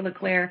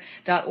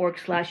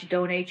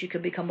jenniferleclaire.org/donate. You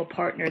can become a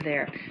partner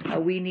there.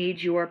 We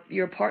need your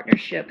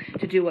partnership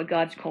to do what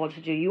God's called us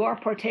to do. You are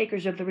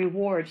partakers of the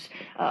rewards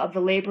of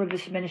the labor of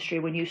this ministry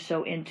when you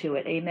sow into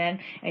it. Amen.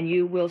 And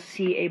you will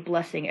see a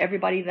blessing.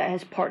 Everybody that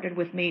has partnered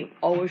with me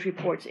always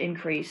reports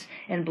increase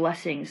and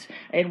blessings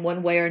in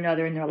one way or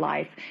another in their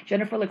life.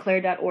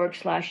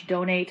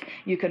 jenniferleclaire.org/donate.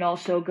 You can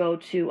also go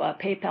to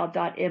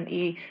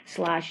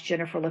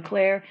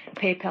paypal.me/JenniferLeClaire,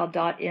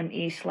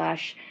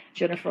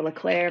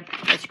 paypal.me/JenniferLeClaire.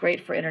 That's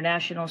great for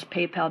internationals.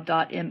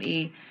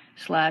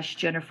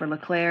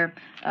 paypal.me/JenniferLeClaire.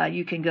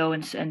 You can go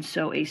and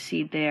sow a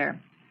seed there.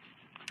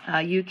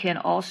 You can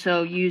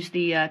also use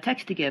the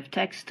text to give.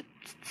 Text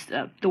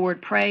the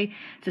word pray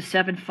to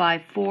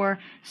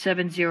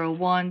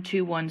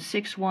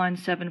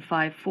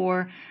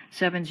 754-701-2161,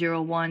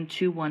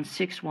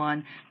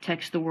 754-701-2161.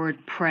 Text the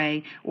word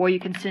pray, or you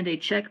can send a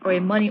check or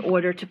a money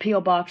order to P.O.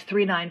 Box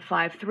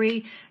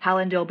 3953,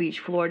 Hallandale Beach,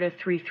 Florida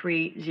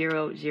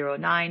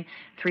 33009,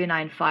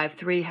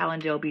 3953,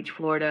 Hallandale Beach,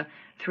 Florida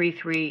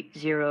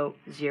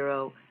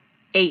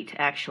 33008.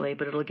 Actually,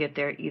 but it'll get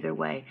there either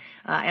way.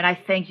 And I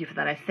thank you for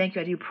that. I thank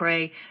you. I do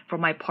pray for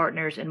my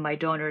partners and my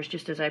donors,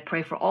 just as I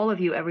pray for all of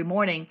you every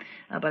morning,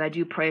 but I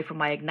do pray for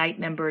my Ignite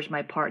members,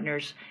 my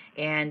partners,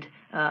 and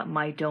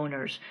my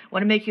donors. I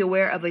want to make you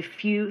aware of a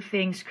few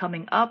things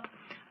coming up.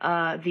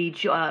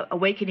 The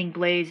Awakening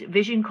Blaze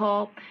Vision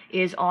Call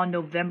is on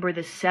November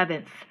the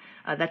 7th.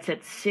 That's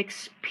at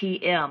 6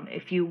 p.m.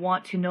 If you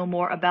want to know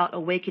more about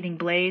Awakening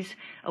Blaze,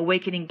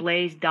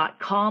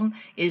 awakeningblaze.com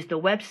is the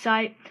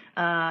website,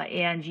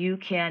 and you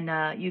can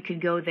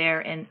go there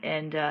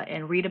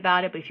and read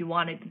about it. But if you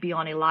want to be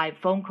on a live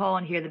phone call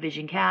and hear the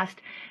vision cast,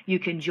 you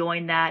can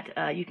join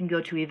that. You can go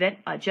to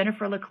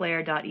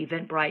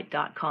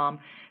jenniferleclaire.eventbrite.com.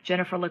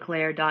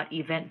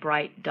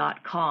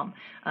 jenniferleclaire.eventbrite.com.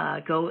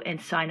 Go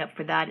and sign up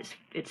for that.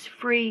 It's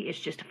free. It's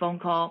just a phone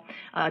call.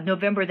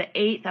 November the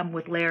 8th, I'm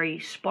with Larry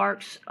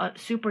Sparks,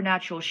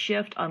 Supernatural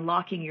Shift,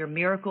 Unlocking Your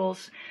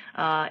Miracles.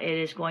 It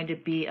is going to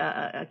be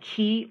a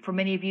key for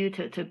many of you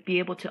to be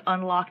able to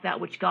unlock that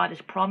which God has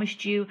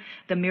promised you,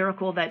 the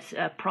miracle that's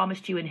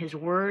promised you in His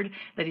Word,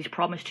 that He's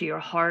promised to your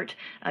heart.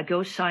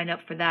 Go sign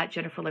up for that,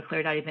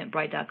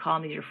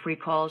 jenniferleclaire.eventbrite.com. These are free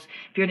calls.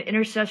 If you're an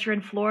intercessor in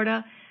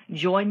Florida,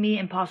 join me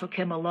and Apostle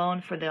Kim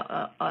Malone for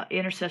the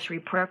intercessory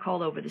prayer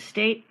call over the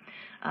state.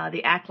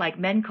 The Act Like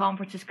Men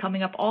conference is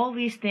coming up. All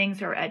these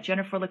things are at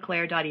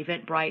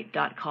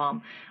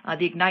jenniferleclaire.eventbrite.com.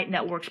 The Ignite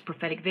Network's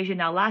Prophetic Vision.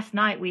 Now, last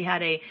night we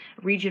had a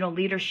regional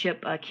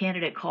leadership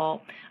candidate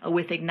call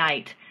with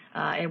Ignite.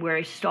 And we're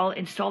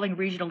installing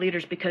regional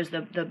leaders because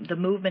the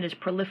movement is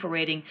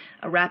proliferating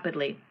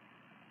rapidly.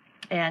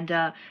 And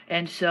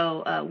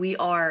so we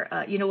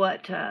are,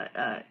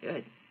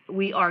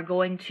 we are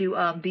going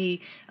to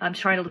be. I'm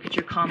trying to look at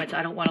your comments.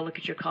 I don't want to look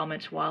at your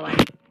comments while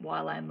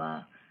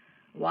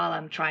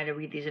I'm trying to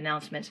read these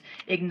announcements.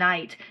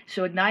 Ignite.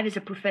 So Ignite is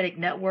a prophetic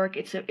network.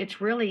 It's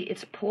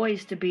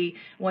poised to be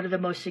one of the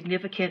most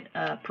significant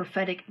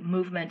prophetic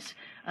movements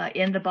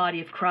in the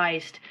body of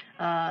Christ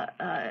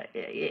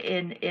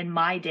in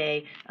my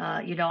day.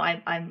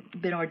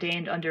 I've been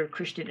ordained under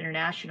Christian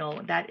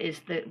International. That is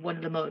one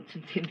of the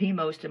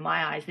most in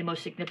my eyes, the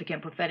most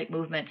significant prophetic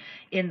movement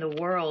in the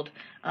world.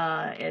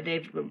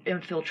 They've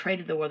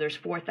infiltrated the world. There's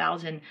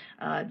 4,000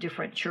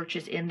 different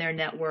churches in their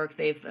network.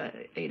 They've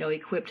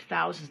equipped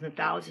thousands and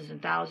thousands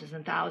and thousands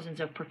and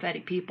thousands of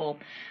prophetic people,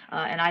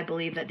 and I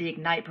believe that the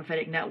Ignite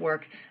Prophetic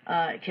Network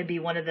can be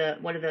one of the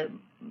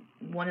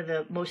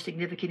most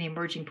significant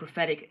emerging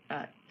prophetic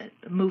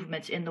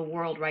movements in the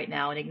world right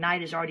now. And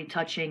Ignite is already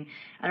touching,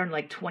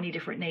 like 20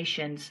 different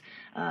nations.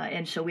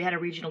 And so we had a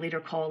regional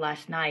leader call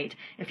last night.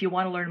 If you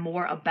want to learn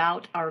more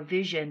about our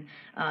vision,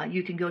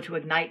 you can go to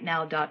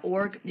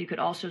ignitenow.org. You could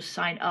also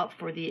sign up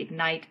for the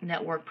Ignite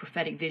Network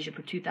Prophetic Vision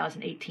for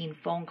 2018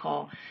 phone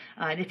call.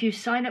 And if you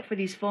sign up for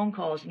these phone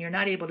calls and you're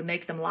not able to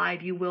make them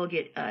live, you will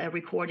get a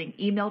recording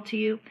emailed to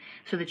you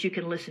so that you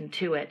can listen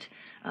to it.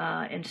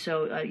 And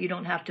so you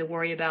don't have to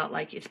worry about,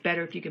 it's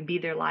better if you can be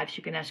there live so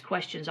you can ask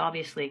questions,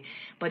 obviously.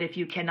 But if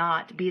you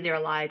cannot be there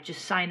live,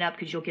 just sign up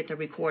because you'll get the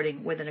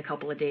recording within a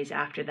couple of days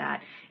after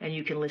that, and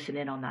you can listen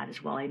in on that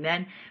as well.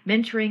 Amen.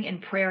 Mentoring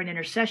and prayer and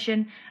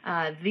intercession.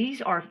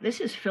 This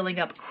is filling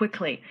up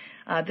quickly.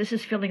 You're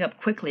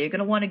going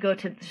to want to go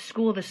to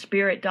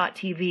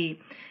schoolofthespirit.tv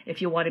if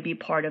you want to be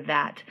part of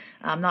that.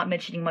 I'm not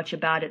mentioning much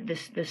about it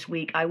this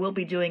week. I will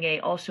be doing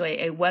also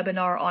a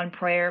webinar on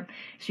prayer,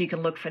 so you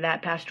can look for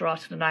that. Pastor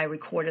Austin and I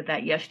recorded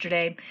that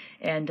yesterday,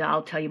 and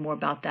I'll tell you more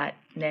about that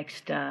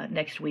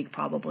next week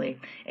probably.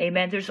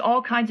 Amen. There's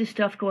all kinds of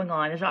stuff going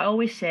on. As I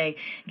always say,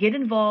 get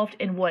involved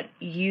in what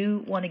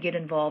you want to get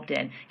involved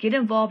in. Get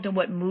involved in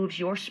what moves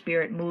your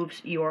spirit,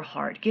 moves your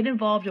heart. Get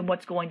involved in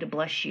what's going to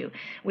bless you.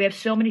 We have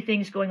so many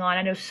things going on.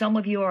 I know some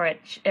of you are at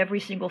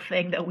every single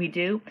thing that we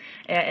do,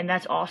 and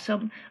that's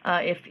awesome.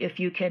 If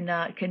you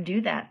can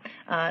do that,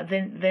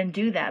 then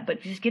do that.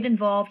 But just get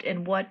involved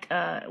in what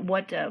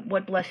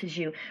blesses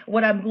you.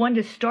 What I'm going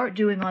to start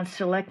doing on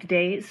select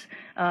days,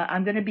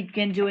 I'm going to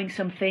begin doing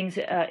some things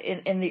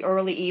in the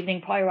early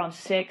evening, probably around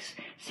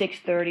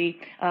 6:30.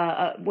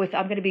 I'm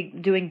going to be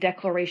doing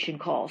declaration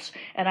calls,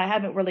 and I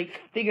haven't really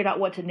figured out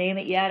what to name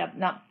it yet. I've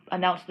not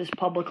announced this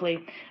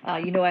publicly.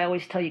 I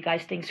always tell you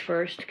guys things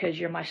first because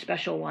you're my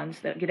special ones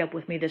that get up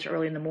with me this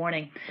early in the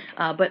morning.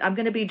 But I'm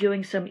going to be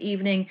doing some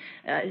evening.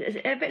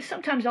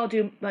 Sometimes I'll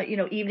do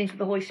evenings with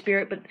the Holy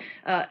Spirit, but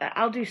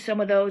I'll do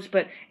some of those.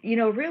 But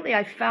really,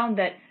 I found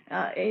that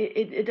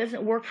it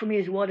doesn't work for me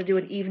as well to do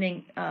an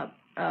evening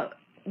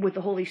with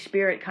the Holy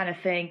Spirit kind of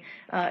thing.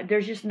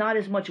 There's just not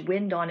as much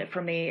wind on it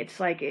for me.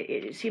 It's like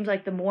it seems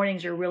like the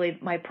mornings are really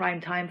my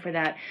prime time for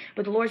that.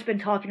 But the Lord's been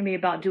talking to me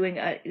about doing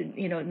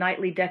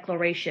nightly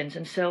declarations,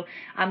 and so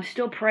I'm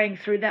still praying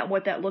through that,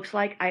 what that looks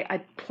like.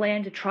 I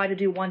plan to try to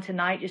do one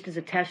tonight just as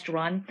a test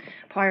run,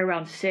 probably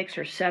around 6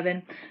 or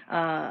 7.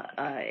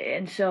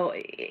 And so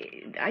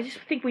I just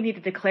think we need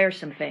to declare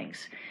some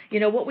things.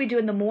 What we do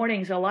in the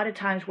mornings, a lot of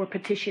times we're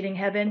petitioning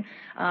heaven,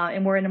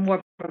 and we're in a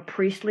more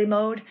priestly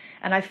mode,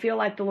 and I feel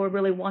like the Lord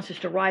really wants us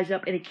to rise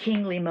up in a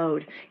kingly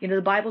mode.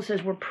 The Bible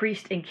says we're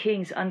priests and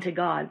kings unto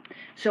God.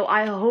 So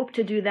I hope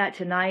to do that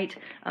tonight.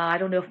 I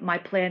don't know if my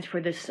plans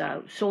for this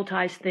soul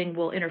ties thing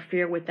will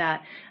interfere with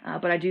that,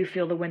 but I do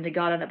feel the wind of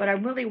God on it. But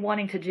I'm really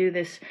wanting to do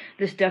this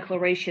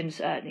declarations,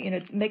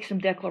 make some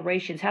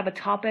declarations, have a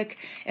topic,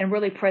 and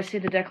really press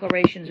into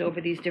declarations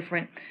over these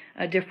different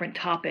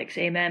topics.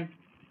 Amen.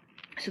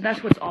 So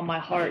that's what's on my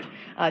heart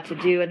to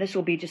do, and this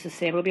will be just the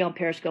same. It'll be on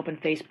Periscope and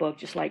Facebook,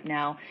 just like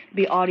now. It'll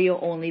be audio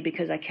only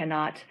because I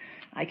cannot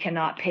I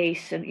cannot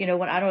pace. And,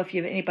 when I don't know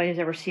if anybody's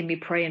ever seen me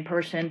pray in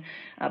person,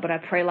 but I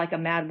pray like a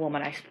mad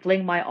woman. I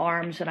fling my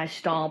arms and I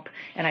stomp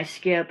and I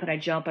skip and I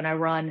jump and I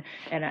run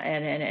and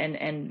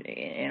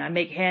I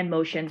make hand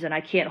motions, and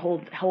I can't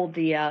hold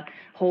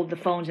the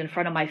phones in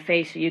front of my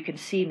face so you can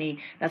see me.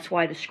 That's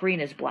why the screen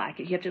is black.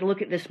 You have to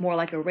look at this more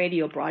like a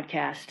radio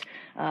broadcast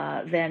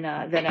than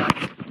a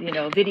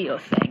video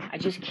thing. I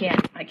just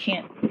can't.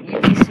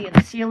 You'd be seeing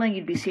the ceiling.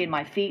 You'd be seeing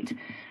my feet.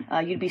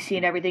 You'd be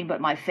seeing everything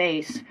but my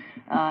face.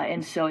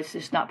 And so it's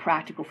just not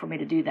practical for me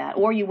to do that.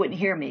 Or you wouldn't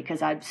hear me,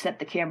 because I'd set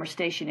the camera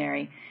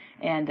stationary,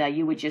 and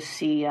you would just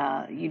see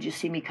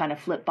me kind of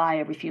flip by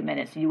every few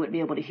minutes, and you wouldn't be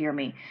able to hear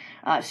me.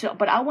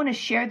 But I want to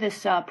share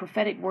this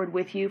prophetic word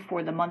with you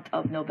for the month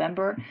of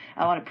November.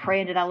 I want to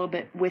pray into that a little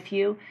bit with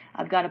you.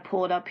 I've got to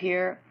pull it up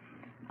here.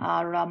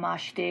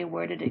 Ramashte,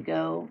 where did it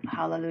go?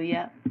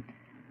 Hallelujah.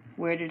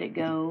 Where did it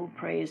go?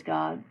 Praise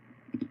God.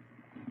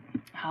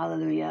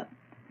 Hallelujah.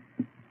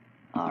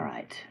 All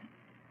right.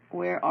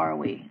 Where are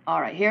we?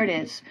 All right, here it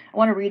is. I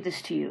want to read this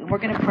to you. And we're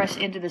going to press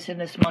into this in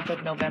this month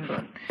of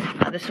November.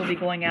 This will be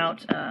going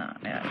out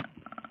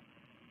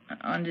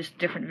on just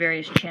different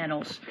various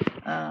channels.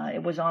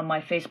 It was on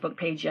my Facebook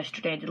page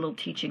yesterday. I did a little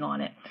teaching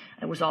on it.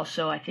 It was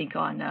also, I think,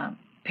 on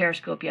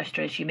Periscope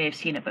yesterday. So you may have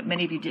seen it, but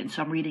many of you didn't,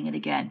 so I'm reading it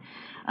again.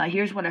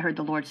 Here's what I heard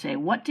the Lord say.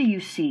 What do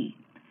you see?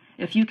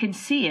 If you can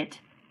see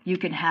it, you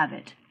can have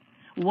it.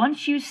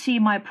 Once you see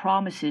my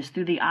promises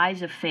through the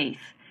eyes of faith,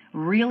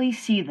 really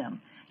see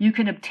them, you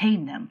can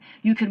obtain them.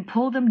 You can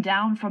pull them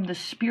down from the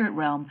spirit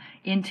realm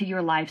into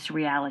your life's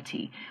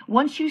reality.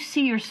 Once you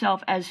see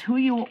yourself as who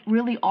you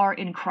really are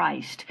in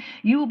Christ,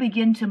 you will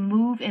begin to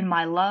move in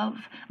my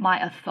love, my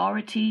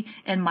authority,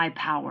 and my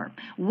power.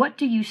 What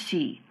do you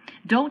see?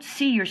 Don't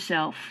see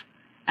yourself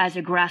as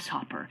a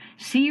grasshopper.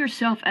 See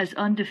yourself as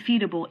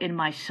undefeatable in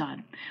my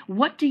Son.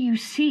 What do you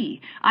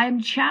see? I am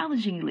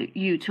challenging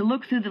you to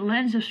look through the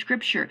lens of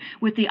Scripture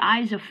with the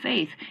eyes of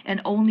faith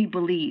and only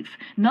believe.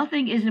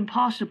 Nothing is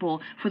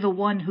impossible for the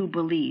one who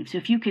believes.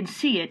 If you can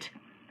see it,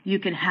 you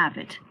can have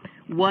it.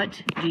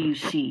 What do you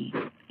see?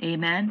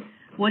 Amen.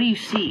 What do you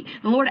see?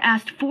 The Lord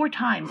asked 4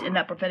 times in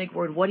that prophetic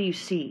word, what do you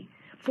see?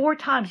 4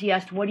 times he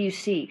asked, what do you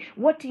see?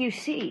 What do you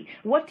see?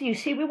 What do you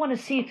see? We want to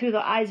see through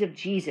the eyes of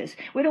Jesus.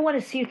 We don't want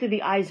to see through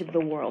the eyes of the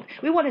world.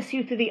 We want to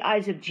see through the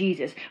eyes of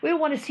Jesus. We don't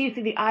want to see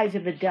through the eyes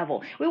of the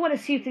devil. We want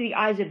to see through the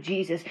eyes of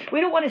Jesus.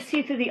 We don't want to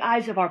see through the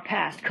eyes of our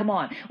past. Come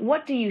on.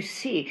 What do you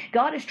see?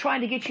 God is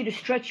trying to get you to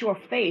stretch your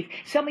faith.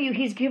 Some of you,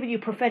 he's given you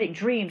prophetic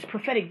dreams,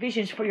 prophetic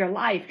visions for your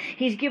life.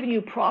 He's given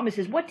you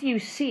promises. What do you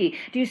see?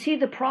 Do you see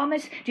the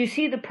promise? Do you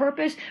see the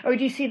purpose? Or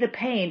do you see the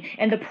pain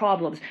and the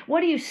problems?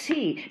 What do you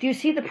see? Do you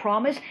see the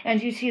promise? And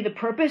do you see the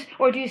purpose,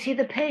 or do you see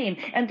the pain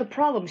and the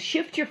problems?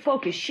 Shift your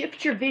focus,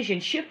 shift your vision,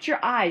 shift your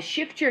eyes,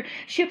 shift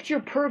your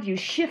purview,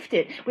 shift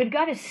it. We've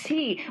got to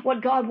see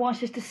what God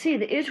wants us to see.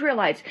 The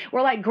Israelites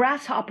were like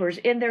grasshoppers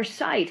in their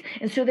sight,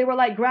 and so they were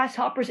like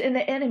grasshoppers in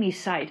the enemy's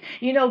sight.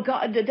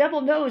 God, the devil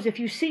knows if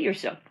you see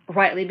yourself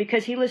rightly,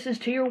 because he listens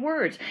to your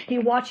words. He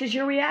watches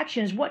your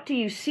reactions. What do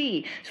you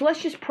see? So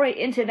let's just pray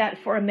into that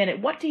for a minute.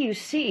 What do you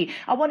see?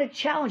 I want to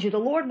challenge you. The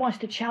Lord wants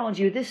to challenge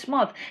you this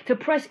month to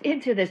press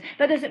into this.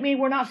 That doesn't mean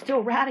we're not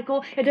still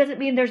radical. It doesn't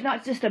mean there's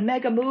not just a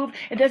mega move.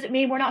 It doesn't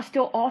mean we're not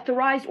still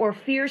authorized or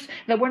fierce,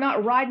 that we're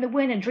not riding the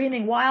wind and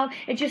dreaming wild.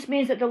 It just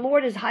means that the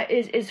Lord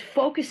is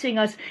focusing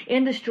us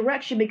in this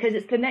direction, because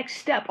it's the next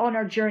step on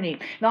our journey.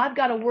 Now, I've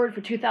got a word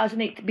for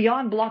 2008,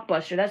 beyond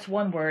blockbuster. That's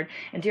one word.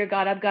 And dear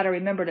God, I've got to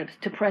remember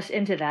to press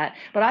into that.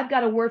 But I've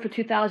got a word for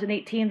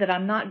 2018 that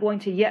I'm not going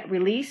to yet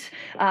release.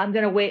 I'm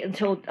going to wait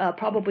until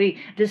probably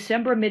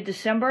December,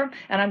 mid-December,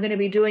 and I'm going to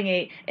be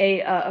doing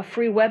a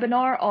free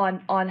webinar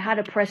on how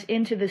to press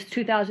into this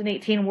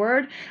 2018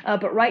 word.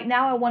 But right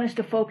now, I want us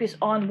to focus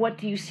on what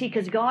do you see,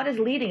 because God is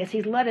leading us.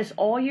 He's led us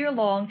all year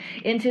long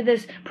into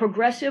this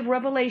progressive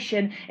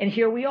revelation, and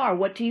here we are.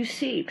 What do you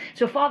see?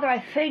 So, Father,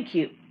 I thank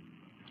you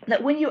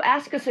that when you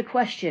ask us a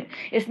question,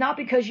 it's not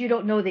because you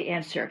don't know the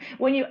answer.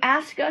 When you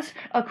ask us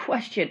a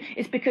question,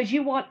 it's because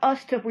you want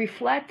us to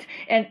reflect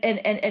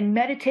and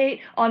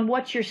meditate on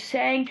what you're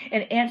saying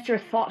and answer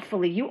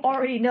thoughtfully. You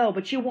already know,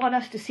 but you want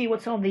us to see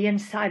what's on the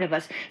inside of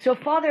us. So,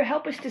 Father,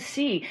 help us to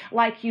see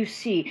like you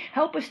see.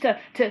 Help us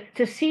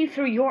to see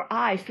through your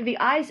eyes, through the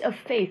eyes of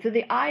faith, through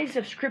the eyes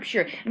of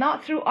Scripture,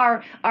 not through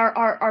our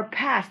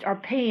past, our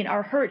pain,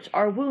 our hurts,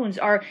 our wounds,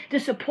 our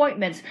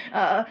disappointments,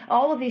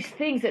 all of these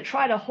things that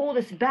try to hold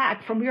us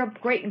back from your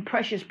great and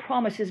precious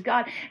promises.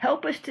 God,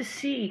 help us to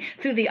see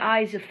through the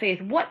eyes of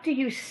faith. What do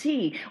you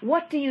see?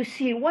 What do you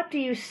see? What do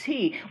you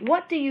see?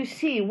 What do you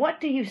see? What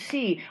do you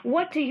see?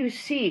 What do you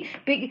see?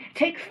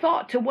 Take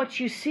thought to what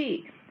you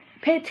see.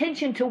 Pay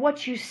attention to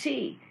what you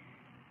see.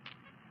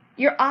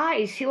 Your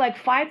eyes see like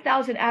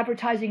 5,000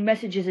 advertising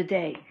messages a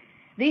day.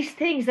 These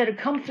things that have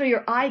come through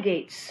your eye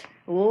gates.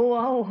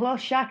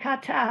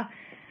 Shakata.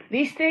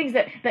 These things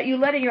that you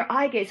let in your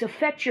eye gates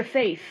affect your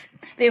faith.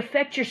 They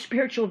affect your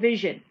spiritual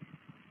vision.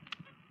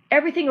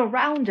 Everything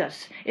around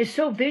us is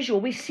so visual.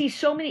 We see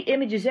so many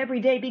images every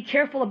day. Be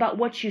careful about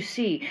what you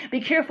see.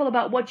 Be careful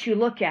about what you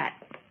look at.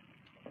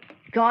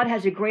 God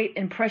has a great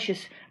and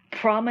precious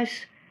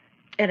promise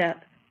and an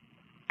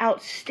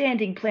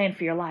outstanding plan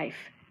for your life.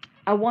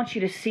 I want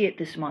you to see it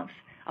this month.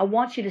 I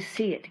want you to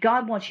see it.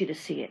 God wants you to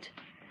see it.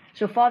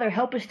 So, Father,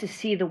 help us to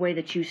see the way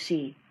that you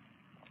see.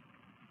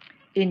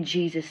 In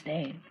Jesus'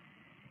 name.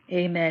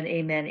 Amen,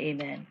 amen,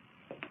 amen.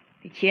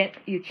 You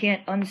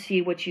can't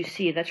unsee what you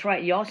see. That's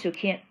right. You also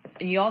can't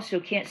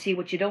see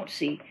what you don't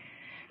see.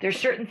 There's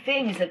certain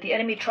things that the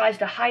enemy tries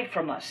to hide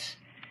from us.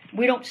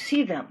 We don't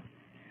see them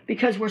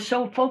because we're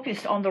so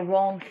focused on the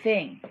wrong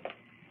thing.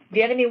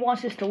 The enemy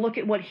wants us to look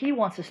at what he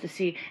wants us to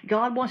see.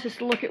 God wants us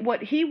to look at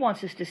what he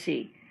wants us to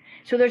see.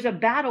 So there's a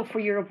battle for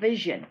your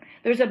vision.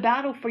 There's a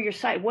battle for your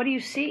sight. What do you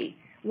see?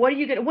 What are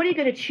you going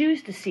to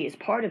choose to see as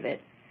part of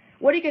it?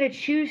 What are you going to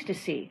choose to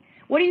see?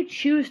 What do you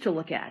choose to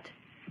look at?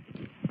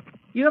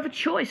 You have a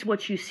choice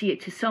what you see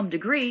it to some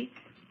degree.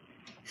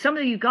 Some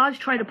of you, God's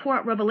trying to pour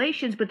out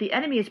revelations, but the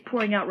enemy is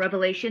pouring out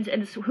revelations.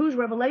 And whose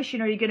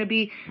revelation are you going to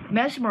be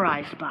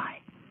mesmerized by?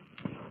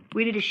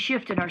 We need a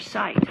shift in our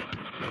sight.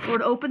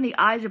 Lord, open the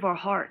eyes of our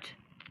heart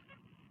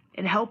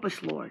and help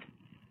us, Lord,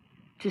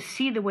 to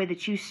see the way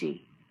that you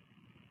see.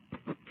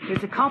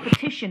 There's a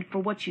competition for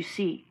what you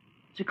see.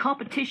 There's a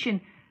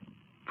competition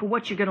for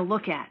what you're going to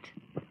look at.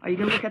 Are you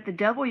going to look at the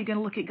devil or are you going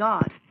to look at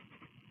God?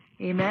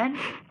 Amen?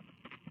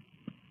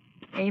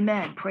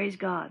 Amen. Praise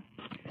God.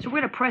 So we're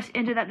going to press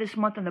into that this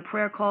month on the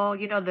prayer call.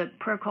 You know, the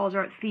prayer calls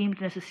aren't themed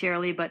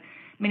necessarily, but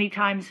many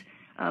times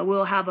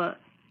we'll have a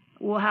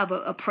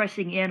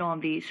pressing in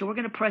on these. So we're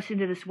going to press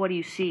into this, what do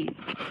you see,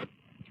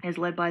 as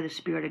led by the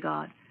Spirit of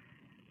God.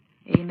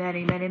 Amen,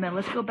 amen, amen.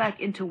 Let's go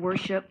back into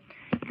worship.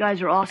 You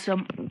guys are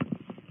awesome.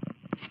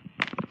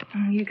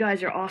 You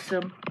guys are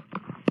awesome.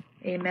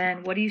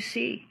 Amen. What do you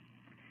see?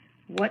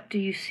 What do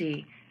you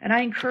see? And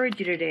I encourage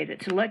you today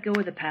to let go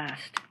of the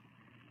past.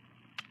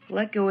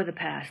 Let go of the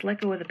past.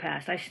 Let go of the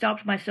past. I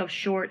stopped myself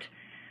short.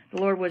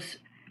 The Lord was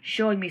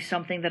showing me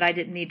something that I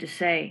didn't need to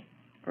say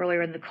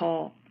earlier in the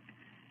call.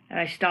 And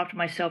I stopped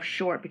myself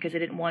short because I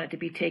didn't want it to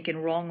be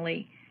taken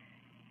wrongly.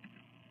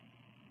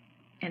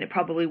 And it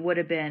probably would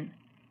have been.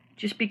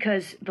 Just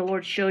because the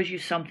Lord shows you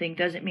something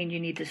doesn't mean you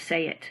need to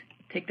say it.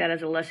 Take that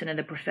as a lesson in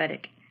the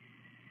prophetic.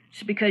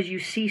 Just because you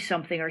see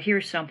something or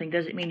hear something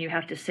doesn't mean you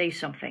have to say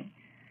something.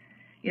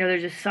 You know,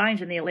 there's a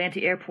signs in the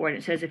Atlanta airport.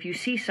 It says, if you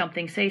see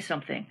something, say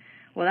something.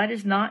 Well, that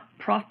is not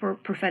proper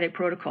prophetic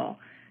protocol.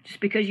 Just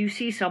because you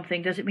see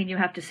something doesn't mean you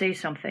have to say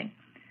something.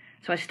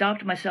 So I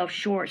stopped myself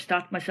short,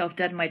 stopped myself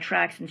dead in my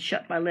tracks, and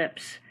shut my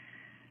lips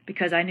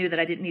because I knew that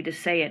I didn't need to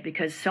say it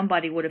because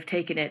somebody would have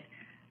taken it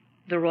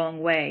the wrong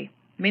way.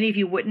 Many of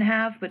you wouldn't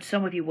have, but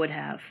some of you would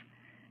have.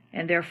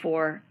 And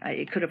therefore,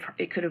 it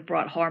could have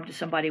brought harm to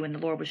somebody when the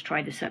Lord was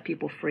trying to set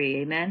people free.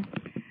 Amen?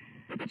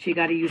 So you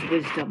got to use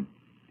wisdom.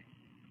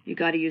 You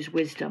got to use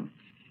wisdom.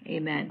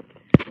 Amen.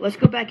 Let's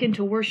go back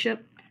into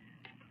worship.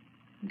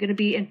 I'm going to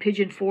be in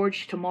Pigeon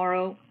Forge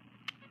tomorrow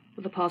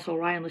with Apostle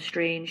Ryan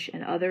Lestrange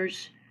and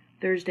others.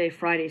 Thursday,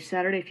 Friday,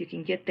 Saturday. If you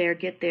can get there,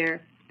 get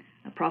there.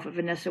 Prophet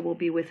Vanessa will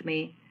be with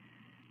me.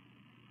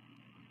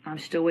 I'm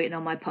still waiting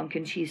on my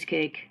pumpkin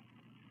cheesecake.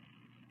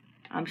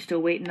 I'm still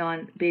waiting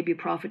on Baby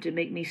Prophet to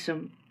make me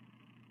some,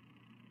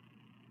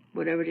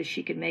 whatever it is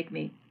she can make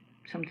me,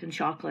 something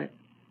chocolate.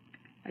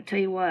 I tell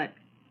you what,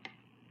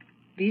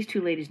 these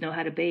two ladies know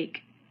how to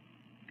bake.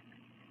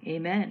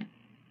 Amen.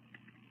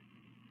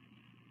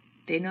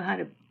 They know how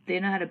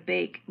to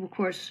bake. Of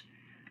course,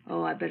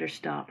 oh, I better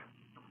stop.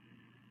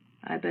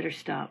 I better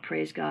stop.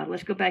 Praise God.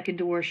 Let's go back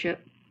into worship.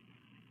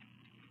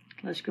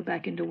 Let's go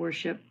back into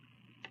worship.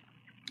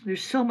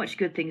 There's so much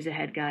good things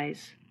ahead,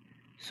 guys.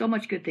 So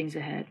much good things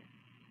ahead.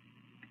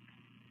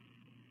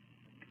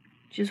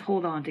 Just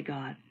hold on to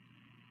God.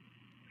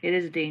 It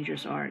is a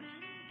dangerous art.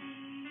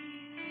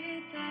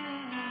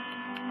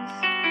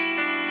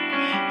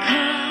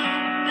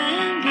 Come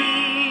and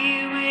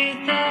be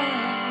with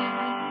us.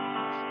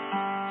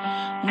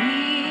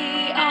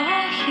 We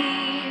are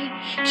here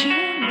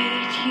to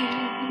meet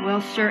you.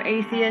 Well, sir,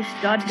 atheist,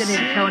 God's going to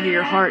encounter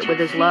your heart with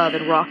his love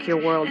and rock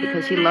your world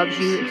because he loves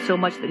you so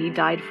much that he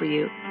died for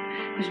you.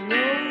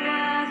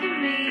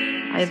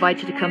 I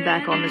invite you to come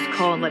back on this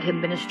call and let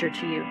him minister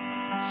to you.